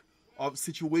music of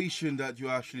situation that you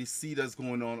actually see that's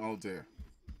going on out there?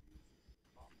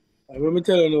 Let me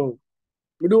tell you now,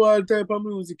 we do all type of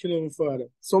music, you know, my father.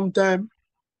 Sometimes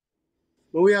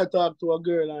when we talk to a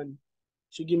girl and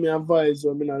she give me advice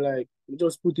or me not like, we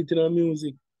just put it in her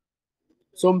music.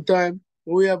 Sometimes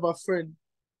when we have a friend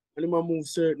and him a move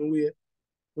certain way,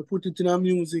 we put it in our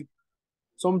music.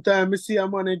 Sometimes I see a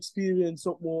man experience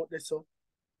something out there, so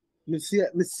me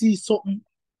see something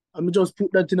and me just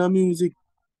put that in our music.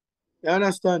 You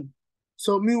understand?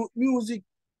 So music,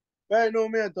 right now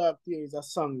me I talk to you is a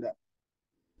song that.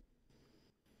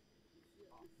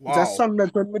 Wow. It's a song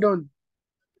that when me done.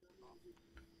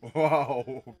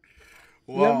 Wow.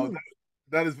 Yeah,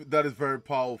 that is very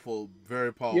powerful.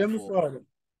 Very powerful. Yeah, my father.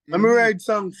 I write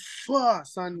songs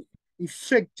fast and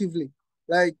effectively.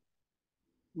 Like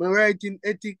my writing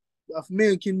ethic of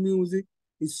making music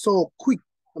is so quick.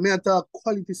 I talk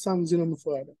quality songs, you know, my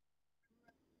father.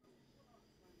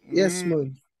 Yes,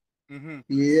 man.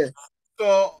 Yeah.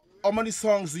 So, how many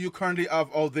songs do you currently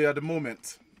have out there at the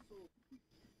moment?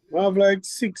 I have like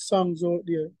 6 songs out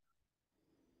there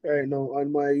right now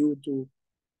on my YouTube.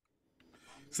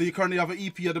 So you currently have an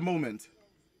EP at the moment?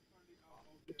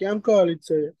 You can call it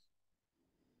so.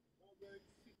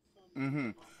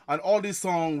 And all these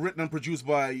songs written and produced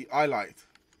by Lite?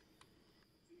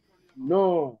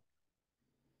 No.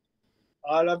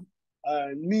 All of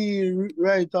me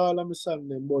write all of my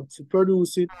songs, but to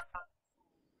produce it,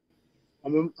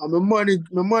 I'm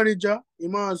a manager.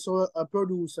 I'm also a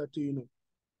producer too, you know.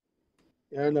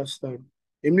 You understand?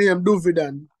 Him name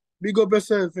Duvidan. Big up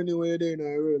yourself anyway there in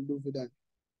a real Duvidan.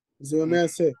 You see what I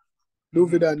say?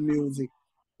 Duvidan music.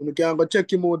 You can go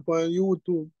check him out on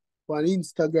YouTube, on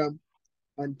Instagram,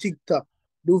 and TikTok.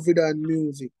 Duvidan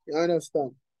music. You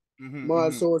understand? Mm-hmm, I mm-hmm,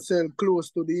 also sell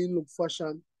close to the in-look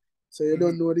fashion. So you mm-hmm.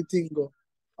 don't know the thing go.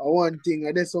 I one thing,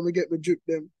 and that's how we get me drip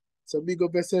them. So big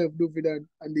up yourself, Duvidan,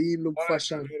 and the in-look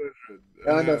fashion. You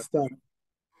 100. understand?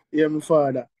 Yeah, my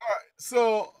father.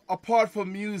 So apart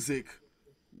from music,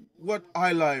 what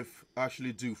I life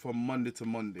actually do from Monday to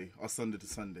Monday or Sunday to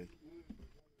Sunday?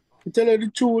 To tell you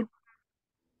the truth,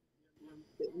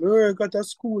 we work at a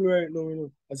school right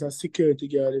now, as a security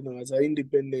guard, as an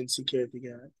independent security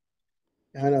guard.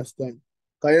 You understand?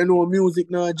 Because music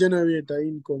now generate an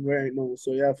income right now.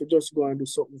 So you have to just go and do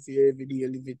something for your everyday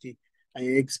living and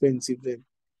your expensive then.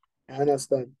 You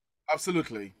understand?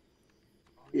 Absolutely.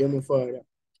 Yeah, my father.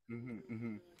 Hmm,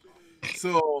 hmm.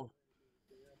 So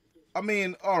I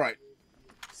mean, all right.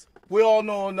 We all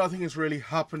know nothing is really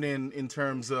happening in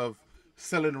terms of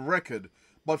selling a record,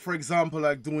 but for example,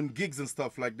 like doing gigs and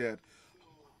stuff like that.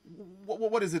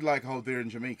 What is it like out there in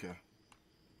Jamaica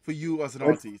for you as an But,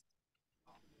 artist?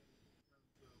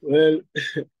 well,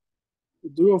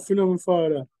 do rough, my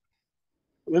father.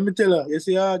 Let me tell you, you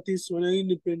see artists when they're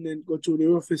independent go through the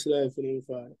roughest life, my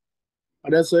father.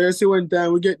 And that's why you see one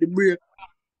time we get the break,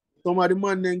 some of the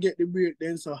man then get the break,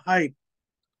 then so hype. Mm,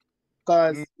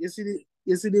 Cause you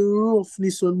see the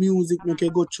roughness of music make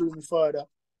you go through, my father.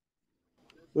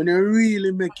 When you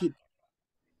really make it,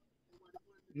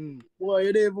 mm, boy,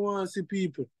 you don't even want to see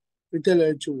people. We tell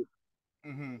you the truth.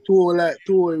 mm-hmm, Too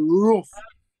rough.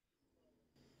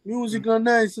 mm, Music are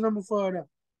nice, my father.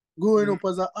 Growing mm, up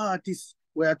as an artist,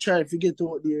 where I try to get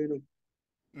out there,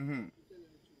 mm-hmm,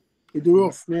 It's mm-hmm.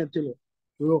 rough, man, I tell you.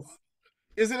 Rough.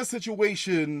 Is it a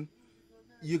situation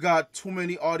you got too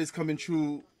many artists coming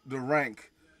through the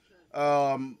rank?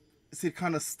 Is it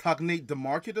kind of stagnate the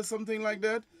market or something like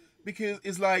that? Because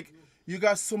it's like you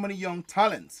got so many young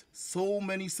talents, so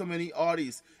many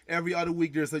artists. Every other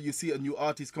week there's you see a new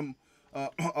artist come,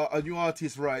 a new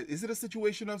artist rise. Is it a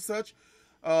situation of such?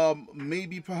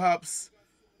 Maybe perhaps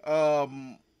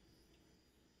um,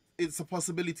 it's a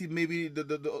possibility. Maybe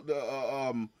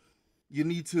the you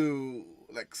need to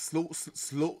like slow.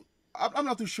 I'm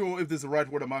not too sure if this is the right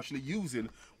word I'm actually using,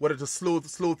 whether to slow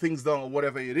things down or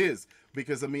whatever it is.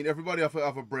 Because I mean, everybody have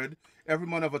a bread,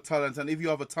 everyone have a talent, and if you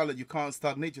have a talent, you can't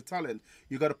stagnate your talent.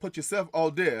 You got to put yourself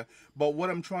out there. But what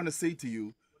I'm trying to say to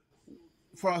you,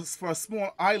 for a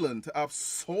small island to have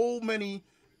so many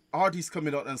artists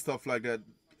coming out and stuff like that,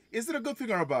 is it a good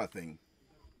thing or a bad thing?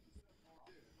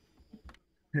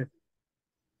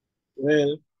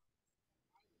 Well,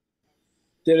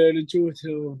 tell you the truth,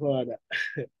 my father.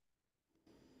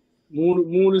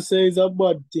 Moon say it's a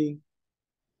bad thing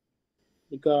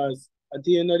because at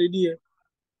the end of the day,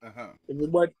 Uh huh.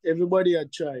 everybody a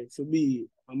try to be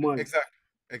a man. Exactly.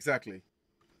 Exactly.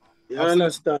 You Absolutely.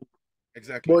 understand?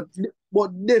 Exactly. But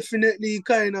but definitely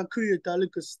kind of create a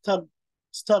little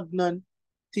stagnant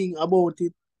thing about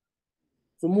it.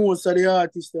 For most of the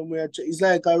artists, them it's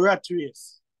like a rat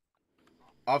race.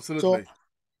 So Absolutely.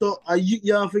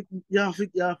 you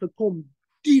have to come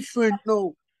different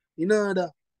now in order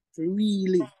to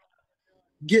really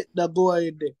get that go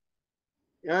ahead there.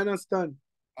 You understand?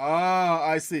 Ah,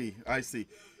 I see. I see.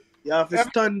 You have to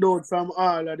Every, stand out from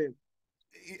all of them.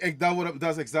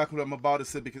 that's exactly what I'm about to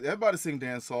say because everybody sing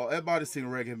dancehall, everybody sing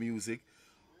reggae music.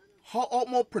 How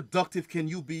more productive can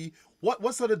you be?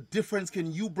 What sort of difference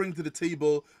can you bring to the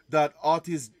table that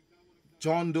artist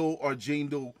John Doe or Jane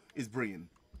Doe is bringing?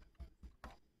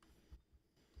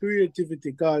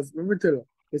 Creativity, cause let me tell you,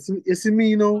 you see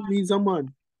me now, me as a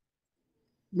man,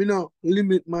 me no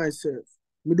limit myself.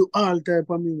 Me do all type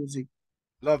of music.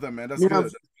 Love that, man. That's Me have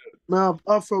good. me have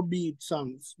Afrobeat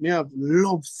songs. Me have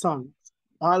love songs.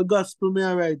 All gospel me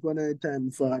I write one at a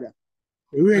time, father.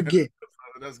 Reggae.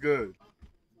 That's good.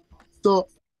 So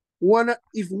one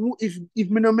if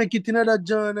me no make it in that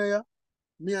genre, yeah,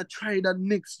 me I try that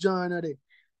next genre there.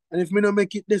 And if me no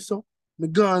make it this so, me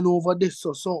gone over this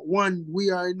so. So one way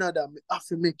or another, me have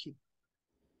to make it.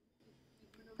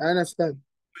 I understand.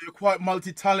 You're quite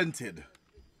multi-talented.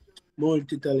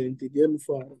 Multi-talented, yeah, me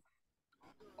father.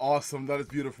 Awesome. That is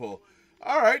beautiful.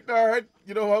 All right, all right.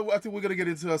 You know what? I think we're gonna get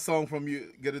into a song from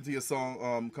you. Get into your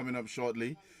song coming up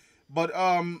shortly. But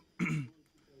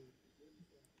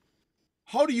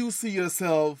how do you see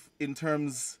yourself in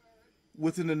terms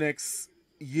within the next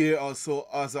year or so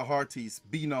as a artist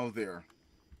being out there?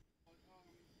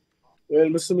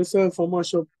 Well, I see myself I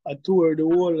mash up a tour the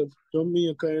whole of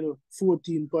Jamaica,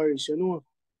 14 parish,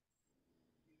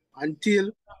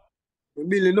 until we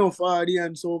build enough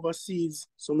audience overseas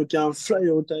so we can fly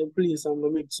out of the place and go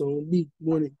make some big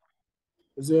money.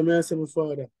 That's what I say my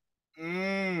father.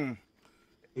 Mm.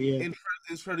 Yeah. In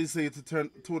it's fair to say to turn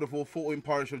to the full 14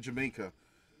 parish of Jamaica.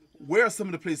 where are some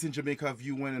of the places in Jamaica have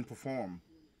you went and performed?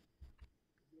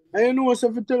 I know, so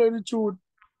if I tell you the truth,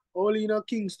 only in a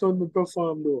Kingston we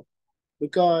perform though.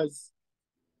 Because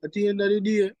at the end of the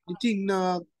day, the thing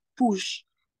now push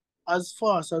as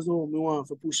fast as how me want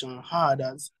to push and hard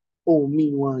as how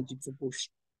me want it to push.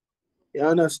 You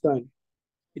understand?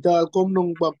 It all come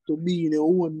down back to being a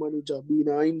own manager, being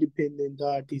an independent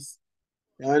artist.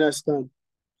 You understand?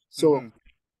 So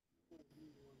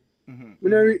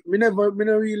me never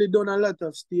really done a lot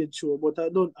of stage show, but I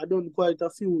done quite a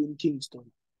few in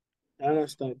Kingston. You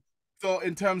understand? So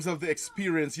in terms of the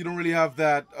experience, you don't really have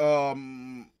that.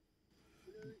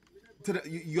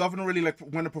 You haven't really like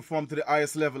want to perform to the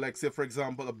highest level, like say for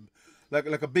example,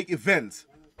 like a big event,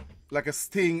 like a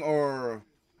Sting or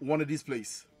one of these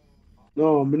places.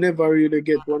 No, me never really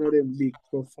get one of them big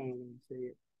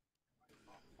performances.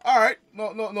 All right,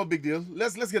 no big deal.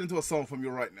 Let's get into a song from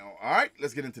you right now. All right,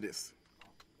 let's get into this.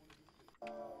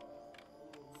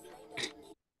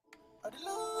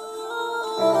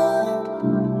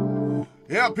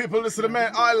 Yeah, people, listen to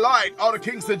man I Light out of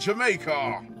Kingston,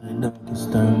 Jamaica.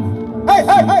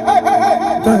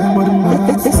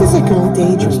 This is a girl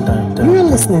daydream. You're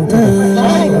listening to the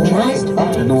Light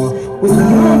with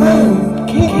your man,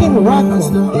 King Rocco.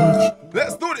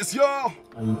 Let's do this, y'all.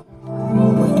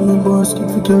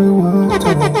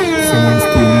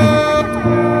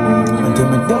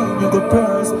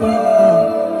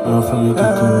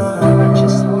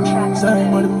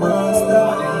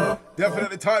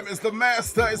 Definitely time is the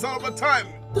master. It's all about time.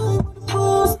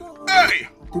 Hey!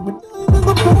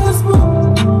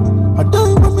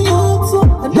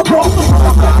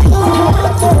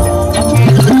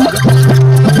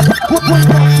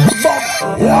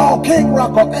 Yo, King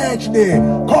Rocco HD,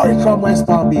 Corey from West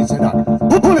Palm Beach, and that.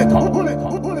 Pull it up.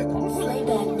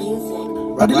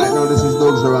 Right now, this is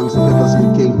Doug's the Ranks and Peppers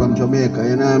with King from Jamaica,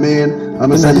 you know what I mean? I'm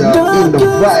gonna say you're in the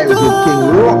vibes with King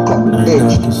Rocco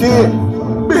HD.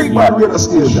 Big bad radio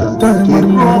station.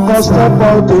 King Rocco step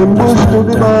out and push to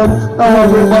the man. Now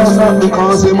everybody's not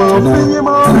because him a free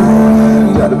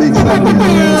man. Yeah, the big thing.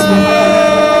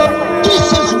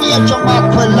 This is Major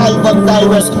Macro live and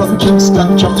direct from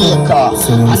Kingston, Jamaica.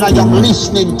 And I am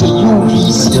listening to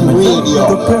UBC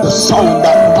Radio, the sound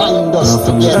that binds us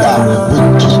together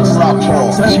with King Rocco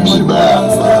in the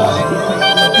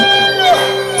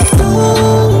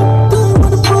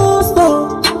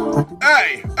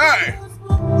Hey!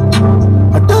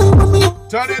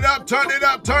 Turn it up, turn it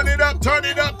up, turn it up, turn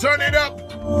it up, turn it up.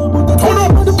 Turn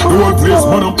up. You want place,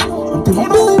 man up.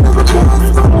 Turn up.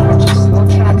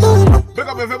 Pick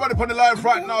up everybody on the live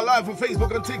right now, live on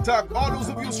Facebook and TikTok. All those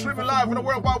of you streaming live on the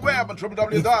World Wide Web on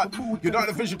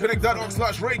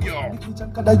www.unitedvisionconnect.org/radio.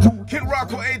 King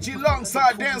Rocco AG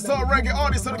alongside Dancehall reggae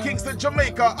artists of the Kingston,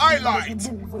 Jamaica. I Light.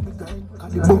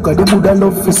 The Buddha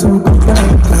love for some good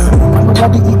time.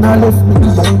 Nobody eat now left me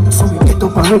behind. So we get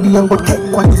up already and go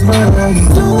take what is mine.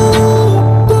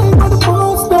 Don't by the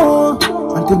post door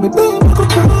until me baby go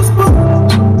prosper.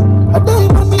 I die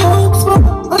on me hopes for.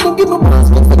 I don't give a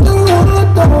basket for the water.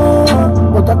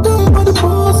 But I die by the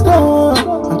post door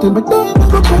until me baby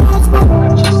go prosper.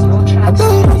 I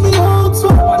die on me hopes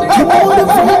for. You know the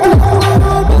fuck.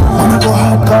 I'ma go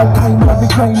hard, call time, I'll be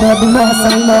crying, I'll be not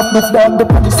sign off, no dog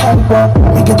up on the sidewalk.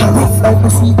 Me get a rough life, me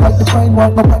see like the fine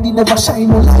walk, nobody never shine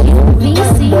no light.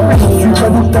 VC Radio. Future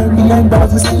look time behind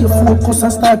bars, we stay focus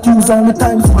and start use all the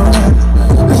time for the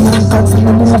young cats in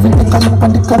the movie, they come up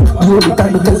on the clock. The only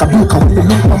time they take a break, I want to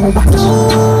look on my watch.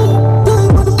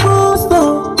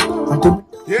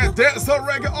 Yeah, Dancehall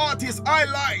reggae artist I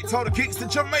Light out of Kingston,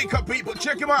 Jamaica, people.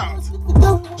 Check him out.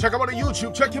 Check him out on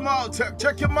YouTube. Check him out.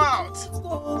 Check him out.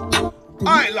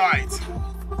 I Light.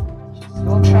 My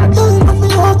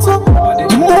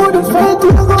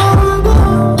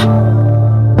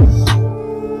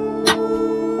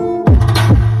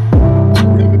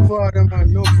father,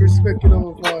 man, no respect, you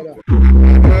know, my father.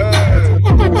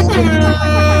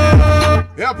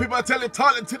 Yeah, people are telling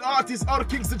talented artists out of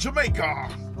Kingston, Jamaica.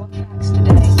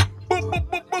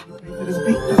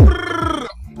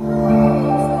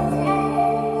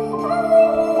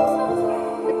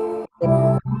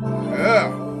 Yeah.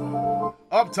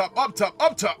 Up top, up top,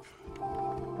 up top.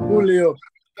 Fully up.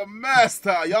 The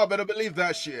master. Y'all better believe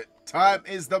that shit. Time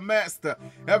is the master.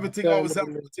 Everything always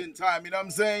happens in time, you know what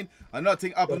I'm saying? And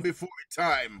nothing happened before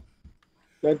time.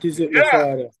 That is it, my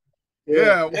father.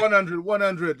 Yeah, 100,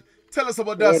 100. Tell us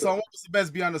about that song. What was the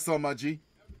best behind the song, my G?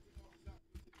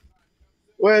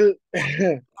 Well,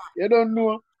 you don't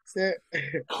know. Say,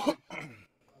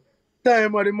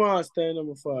 time of the master, you know,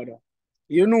 my father.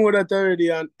 You know that already,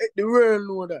 and the world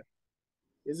know that.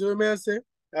 You see what I say?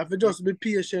 You have to just be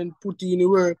patient, put in the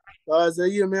work. As I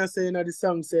hear me saying that the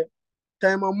song say,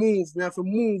 time I move, me have to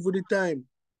move with the time.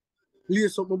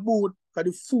 Lace up my boot,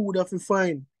 because the food have to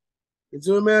find. You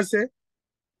see what I say?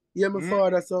 Yeah, my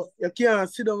father, so you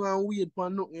can't sit down and wait for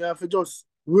nothing. You have to just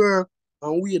work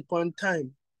and wait for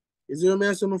time. You see what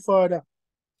I say, my father?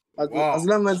 As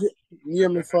long as yeah,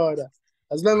 my father.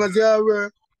 As long as you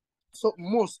work,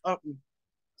 something must happen.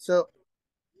 So,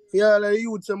 for all the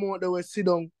youths out there will sit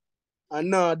down and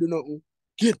not do nothing,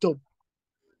 get up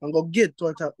and go get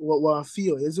what I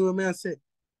feel. You see what I say?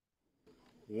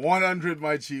 100,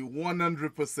 my G,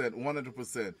 100%,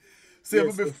 100%. See,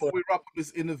 Yes, before we wrap up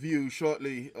this interview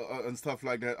shortly and stuff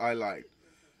like that, I like.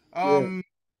 Yeah.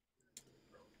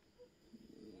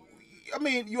 I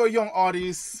mean, you're a young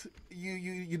artist.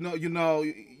 You know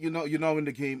in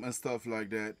the game and stuff like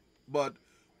that. But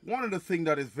one of the things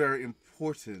that is very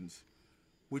important,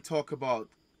 we talk about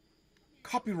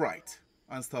copyright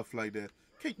and stuff like that.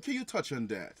 Can you touch on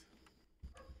that?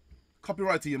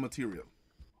 Copyright to your material.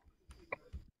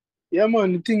 Yeah,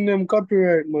 man, the thing them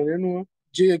copyright, man, you know.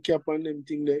 J-cap and them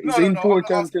thing there. It's No. I'm not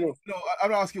important, asking, you know. no,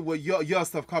 I'm not asking what your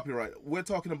stuff copyright. We're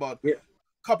talking about Yeah.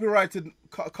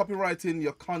 copyrighting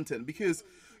your content, because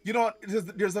you know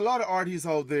there's a lot of artists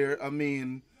out there. I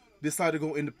mean, decide to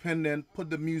go independent, put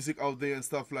the music out there and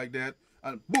stuff like that,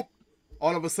 and boop,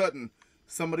 all of a sudden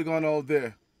somebody gone out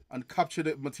there and capture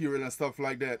the material and stuff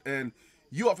like that, and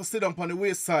you have to sit up on the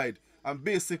wayside and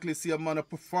basically see a man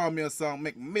perform your song,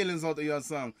 make millions out of your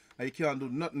song, and you can't do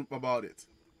nothing about it.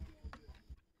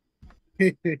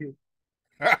 You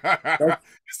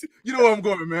know where I'm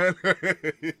going, man.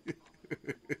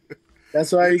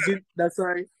 That's why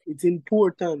it's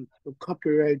important to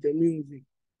copyright the music.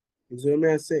 You see what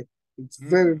I say? It's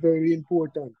very, very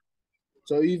important.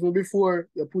 So even before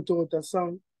you put out a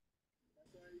song,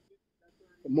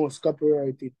 you must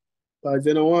copyright it. Because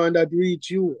you don't want that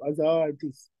reach you as an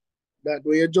artist. That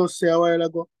way you just say a while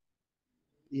ago.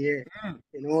 Yeah.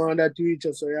 You don't want that to reach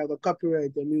us, so you have to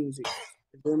copyright the music.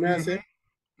 You know what I say?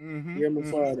 Yeah, my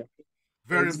father.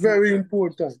 Very It's important. very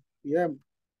important. Yeah.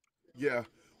 Yeah.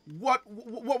 What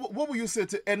would you say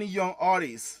to any young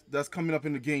artist that's coming up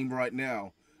in the game right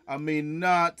now? I mean,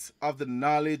 not of the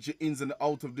knowledge, ins and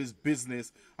outs of this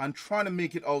business, and trying to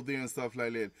make it out there and stuff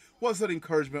like that. What's that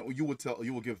encouragement you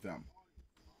would give them?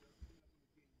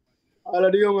 All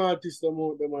of the young artists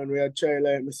out there, man, we are trying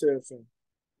like myself. Man.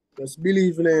 Just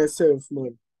believe in yourself,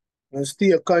 man. And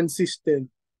stay consistent.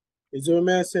 You see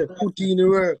what I say? Put in the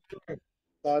work.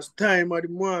 Because time are the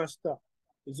master.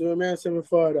 You see what I say, my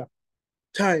father?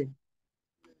 Time.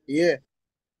 Yeah.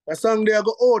 That song there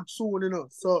go out soon, you know.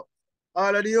 So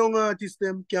all of the young artists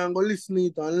them can go listen to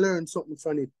it and learn something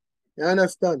from it. You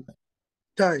understand?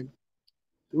 Time.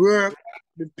 Work,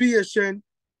 be patient,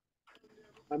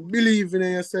 and believe in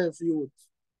yourself, youth.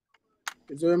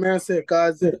 You see what I say?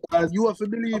 Because you have to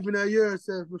believe in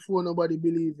yourself before nobody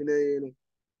believes in you, you know.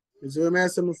 You see what I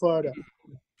say, my father?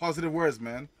 Positive words,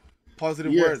 man.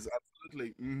 Positive Yes. words,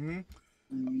 absolutely.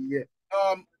 Yeah.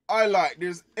 I like.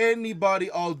 There's anybody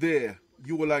out there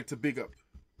you would like to big up?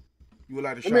 You would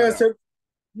like to I mean, I shout out? said,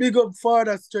 big up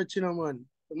father stretching, man.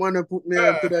 The man that put me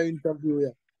on to the interview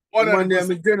here. The man there,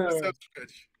 my general.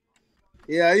 Stretch.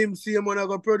 Yeah, him see him when I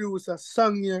go produce a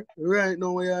song here right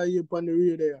now where I hear on the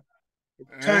radio. The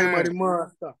time of the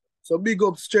master. So big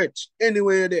up stretch.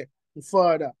 Anywhere there. My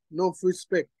father. Enough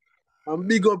respect. And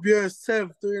big up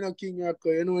yourself to you know King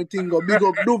Rocco. You know what thing go. Big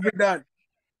up Duvidan.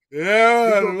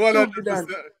 Yeah, Big up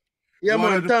 100%. Yeah,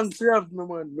 man. 100%. Thanks for having me,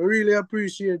 man. I really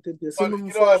appreciate it. You see But me,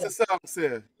 you know, as the song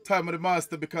say, time of the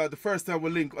master, because the first time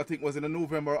we linked, I think was in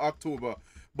November or October,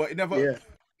 but it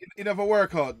never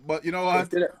worked out. But you know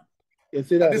what? You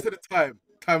see that? This is the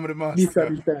time of the master. This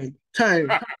is the time.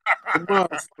 The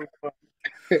master.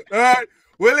 All right,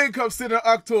 we link up still in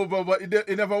October, but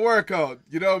it never worked out.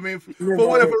 You know what I mean? For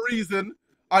whatever reason,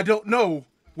 I don't know.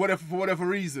 For whatever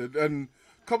reason, and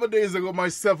a couple of days ago,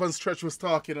 myself and Stretch was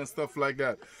talking and stuff like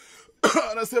that.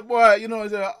 And I said, boy, you know,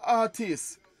 as an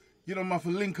artist, you know, I have to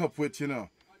link up with, you know.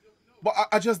 But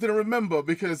I just didn't remember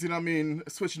because, you know what I mean,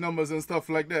 switch numbers and stuff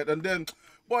like that. And then,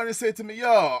 boy, they say to me, yo,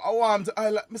 I want to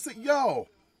highlight. I said, yo,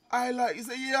 highlight. He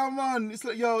said, yeah, man. It's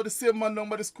like, yo, the same man down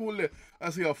by the school there.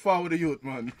 I said, yo, forward the youth,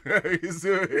 man.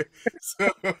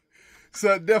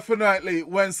 so definitely,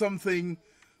 when something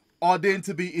ordained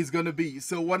to be is going to be.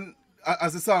 So when,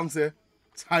 as the song says,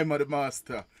 time of the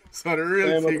master. So the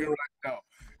real thing right now.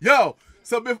 Yo,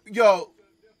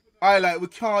 we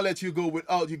can't let you go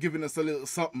without you giving us a little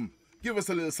something. Give us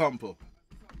a little sample.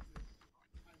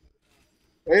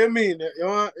 What you mean? You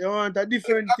want a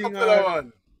different thing? Acapella,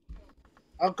 man.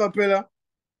 Acapella?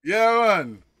 Yeah,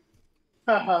 man.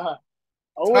 A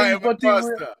Time and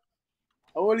master.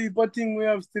 whole heap of thing we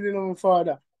have still in our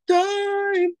father.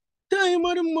 Time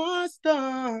of the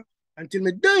master. Until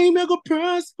me die, me go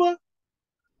prosper.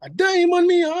 A dime on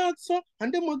me answer,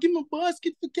 and them a give me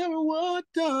basket for carry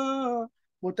water.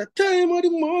 But a time of the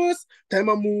master,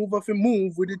 time I move, I fi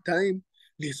move with the time.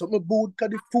 Lace up my boot, cause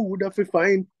the food I fi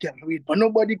find. Can't wait for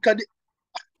nobody, cause the...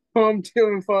 I'm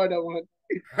telling my father, man.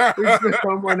 Respect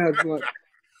our manners, man.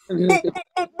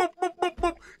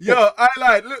 Yo, I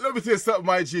like. Let me say something,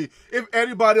 my G. If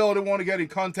anybody only want to get in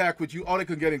contact with you, all they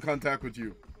can get in contact with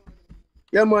you.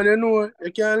 Yeah, man, you know,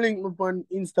 you can link me on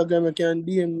Instagram, you can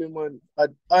DM me, man, at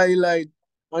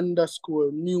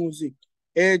highlight_music.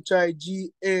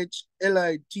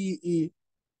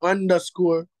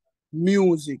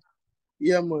 HIGHLITE_music.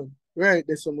 Yeah, man. Right,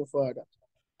 that's my father.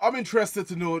 I'm interested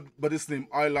to know about this name,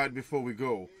 Highlight, before we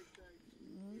go.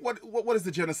 What is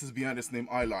the genesis behind this name,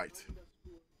 Highlight?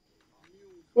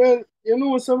 Well, you know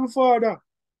what's my father?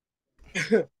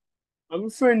 And my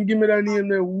friend give me that name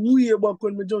there way back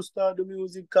when I just started the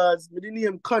music, cause me the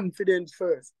name Confidence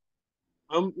first.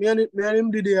 And me and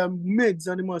him did the meds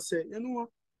and he must say, you know what?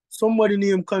 Somebody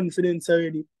named Confidence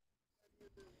already.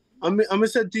 And I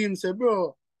said to him, say,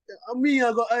 bro, me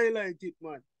I go highlight it,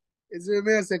 man. It's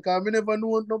what I say, cause I never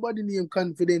know nobody named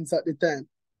Confidence at the time.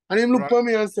 And him look at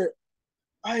me and say,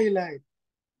 highlight.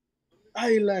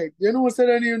 You know what I said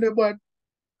that name there, but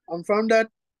and from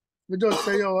that, we just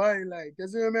say, yo, highlight. You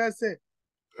see what I say?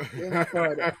 Yeah,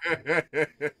 father.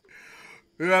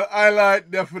 Well,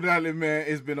 Highlight, definitely, man.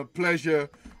 It's been a pleasure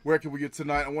working with you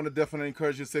tonight. I want to definitely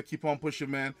encourage you to say, keep on pushing,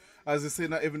 man. As they say,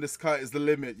 not even the sky is the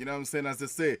limit. You know what I'm saying? As they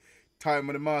say, time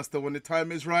of the master. When the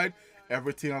time is right,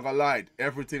 everything I got light,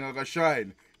 everything I got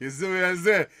shine. You see what I'm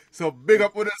saying? So big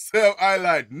up with yourself,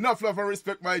 Highlight. Enough love and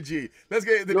respect, my G. Let's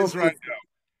get into this right now.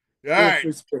 All right.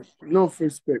 No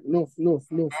respect. All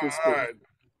right.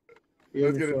 Yeah,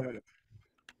 Let's get into it.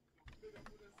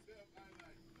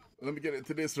 Let me get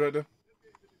into this right now.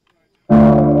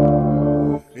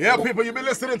 Yeah, people, you've been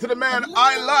listening to the man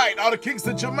Highlight out of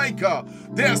Kingston, Jamaica.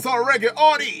 Dancehall reggae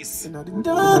artists. Turn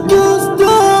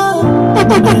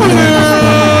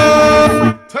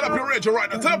up your radio right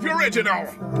now. Turn up your radio now.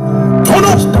 Turn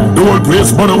up the whole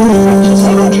place, man.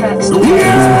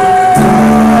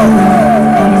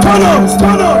 Turn up.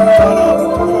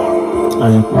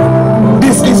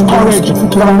 This is Courage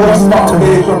from West Palm,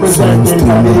 representing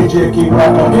DJ King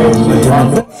Rocco.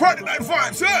 Friday Night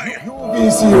Vibes, hey!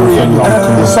 UBC Radio,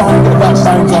 the sound that binds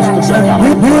us together.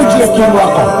 DJ King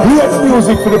Rocco, here's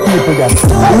music for the people then.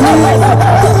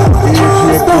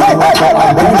 DJ King Rocco.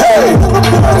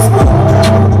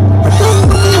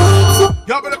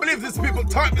 Y'all better believe this, people.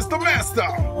 Time is the master.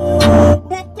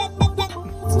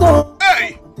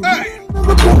 Hey!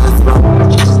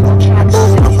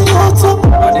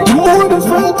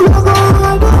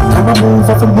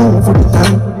 Move for the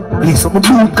time. Lace up my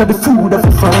boot, got the food of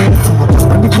the fine. Just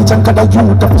on the kitchen, got the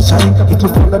youth of the shine. If me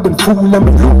follow them fool, and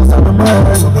me lose on my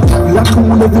mind. So me carry a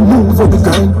cool every move of the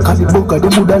grind. Cause the book of the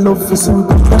mood I love for some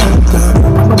good time.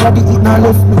 And nobody eat now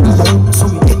left me behind. So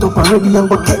me get up already and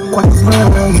go get quite smart.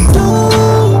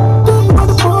 Don't want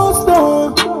the boss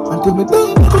down. Until me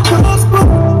die, me go prosper.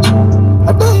 I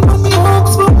die on me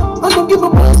Oxford. I don't give a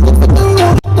basket for the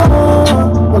water.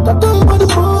 But I die on the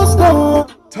boss down.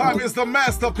 Time is the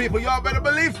master, people. Y'all better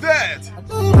believe that.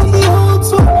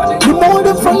 You more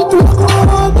than fight to go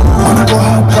hard. Wanna go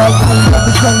hard,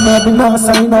 every time I be now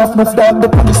sign off, no dog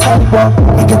up on the sidewalk.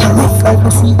 I get a rough life, no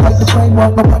sweet like the crime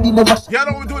walk. Nobody never. Y'all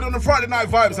know we do it on the Friday Night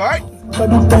Vibes, alright?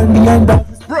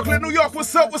 Brooklyn, New York,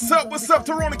 what's up?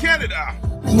 Toronto, Canada.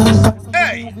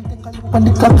 Hey!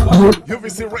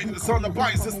 UVC rating the song that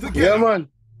binds us together. Yeah, man.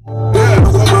 Yeah.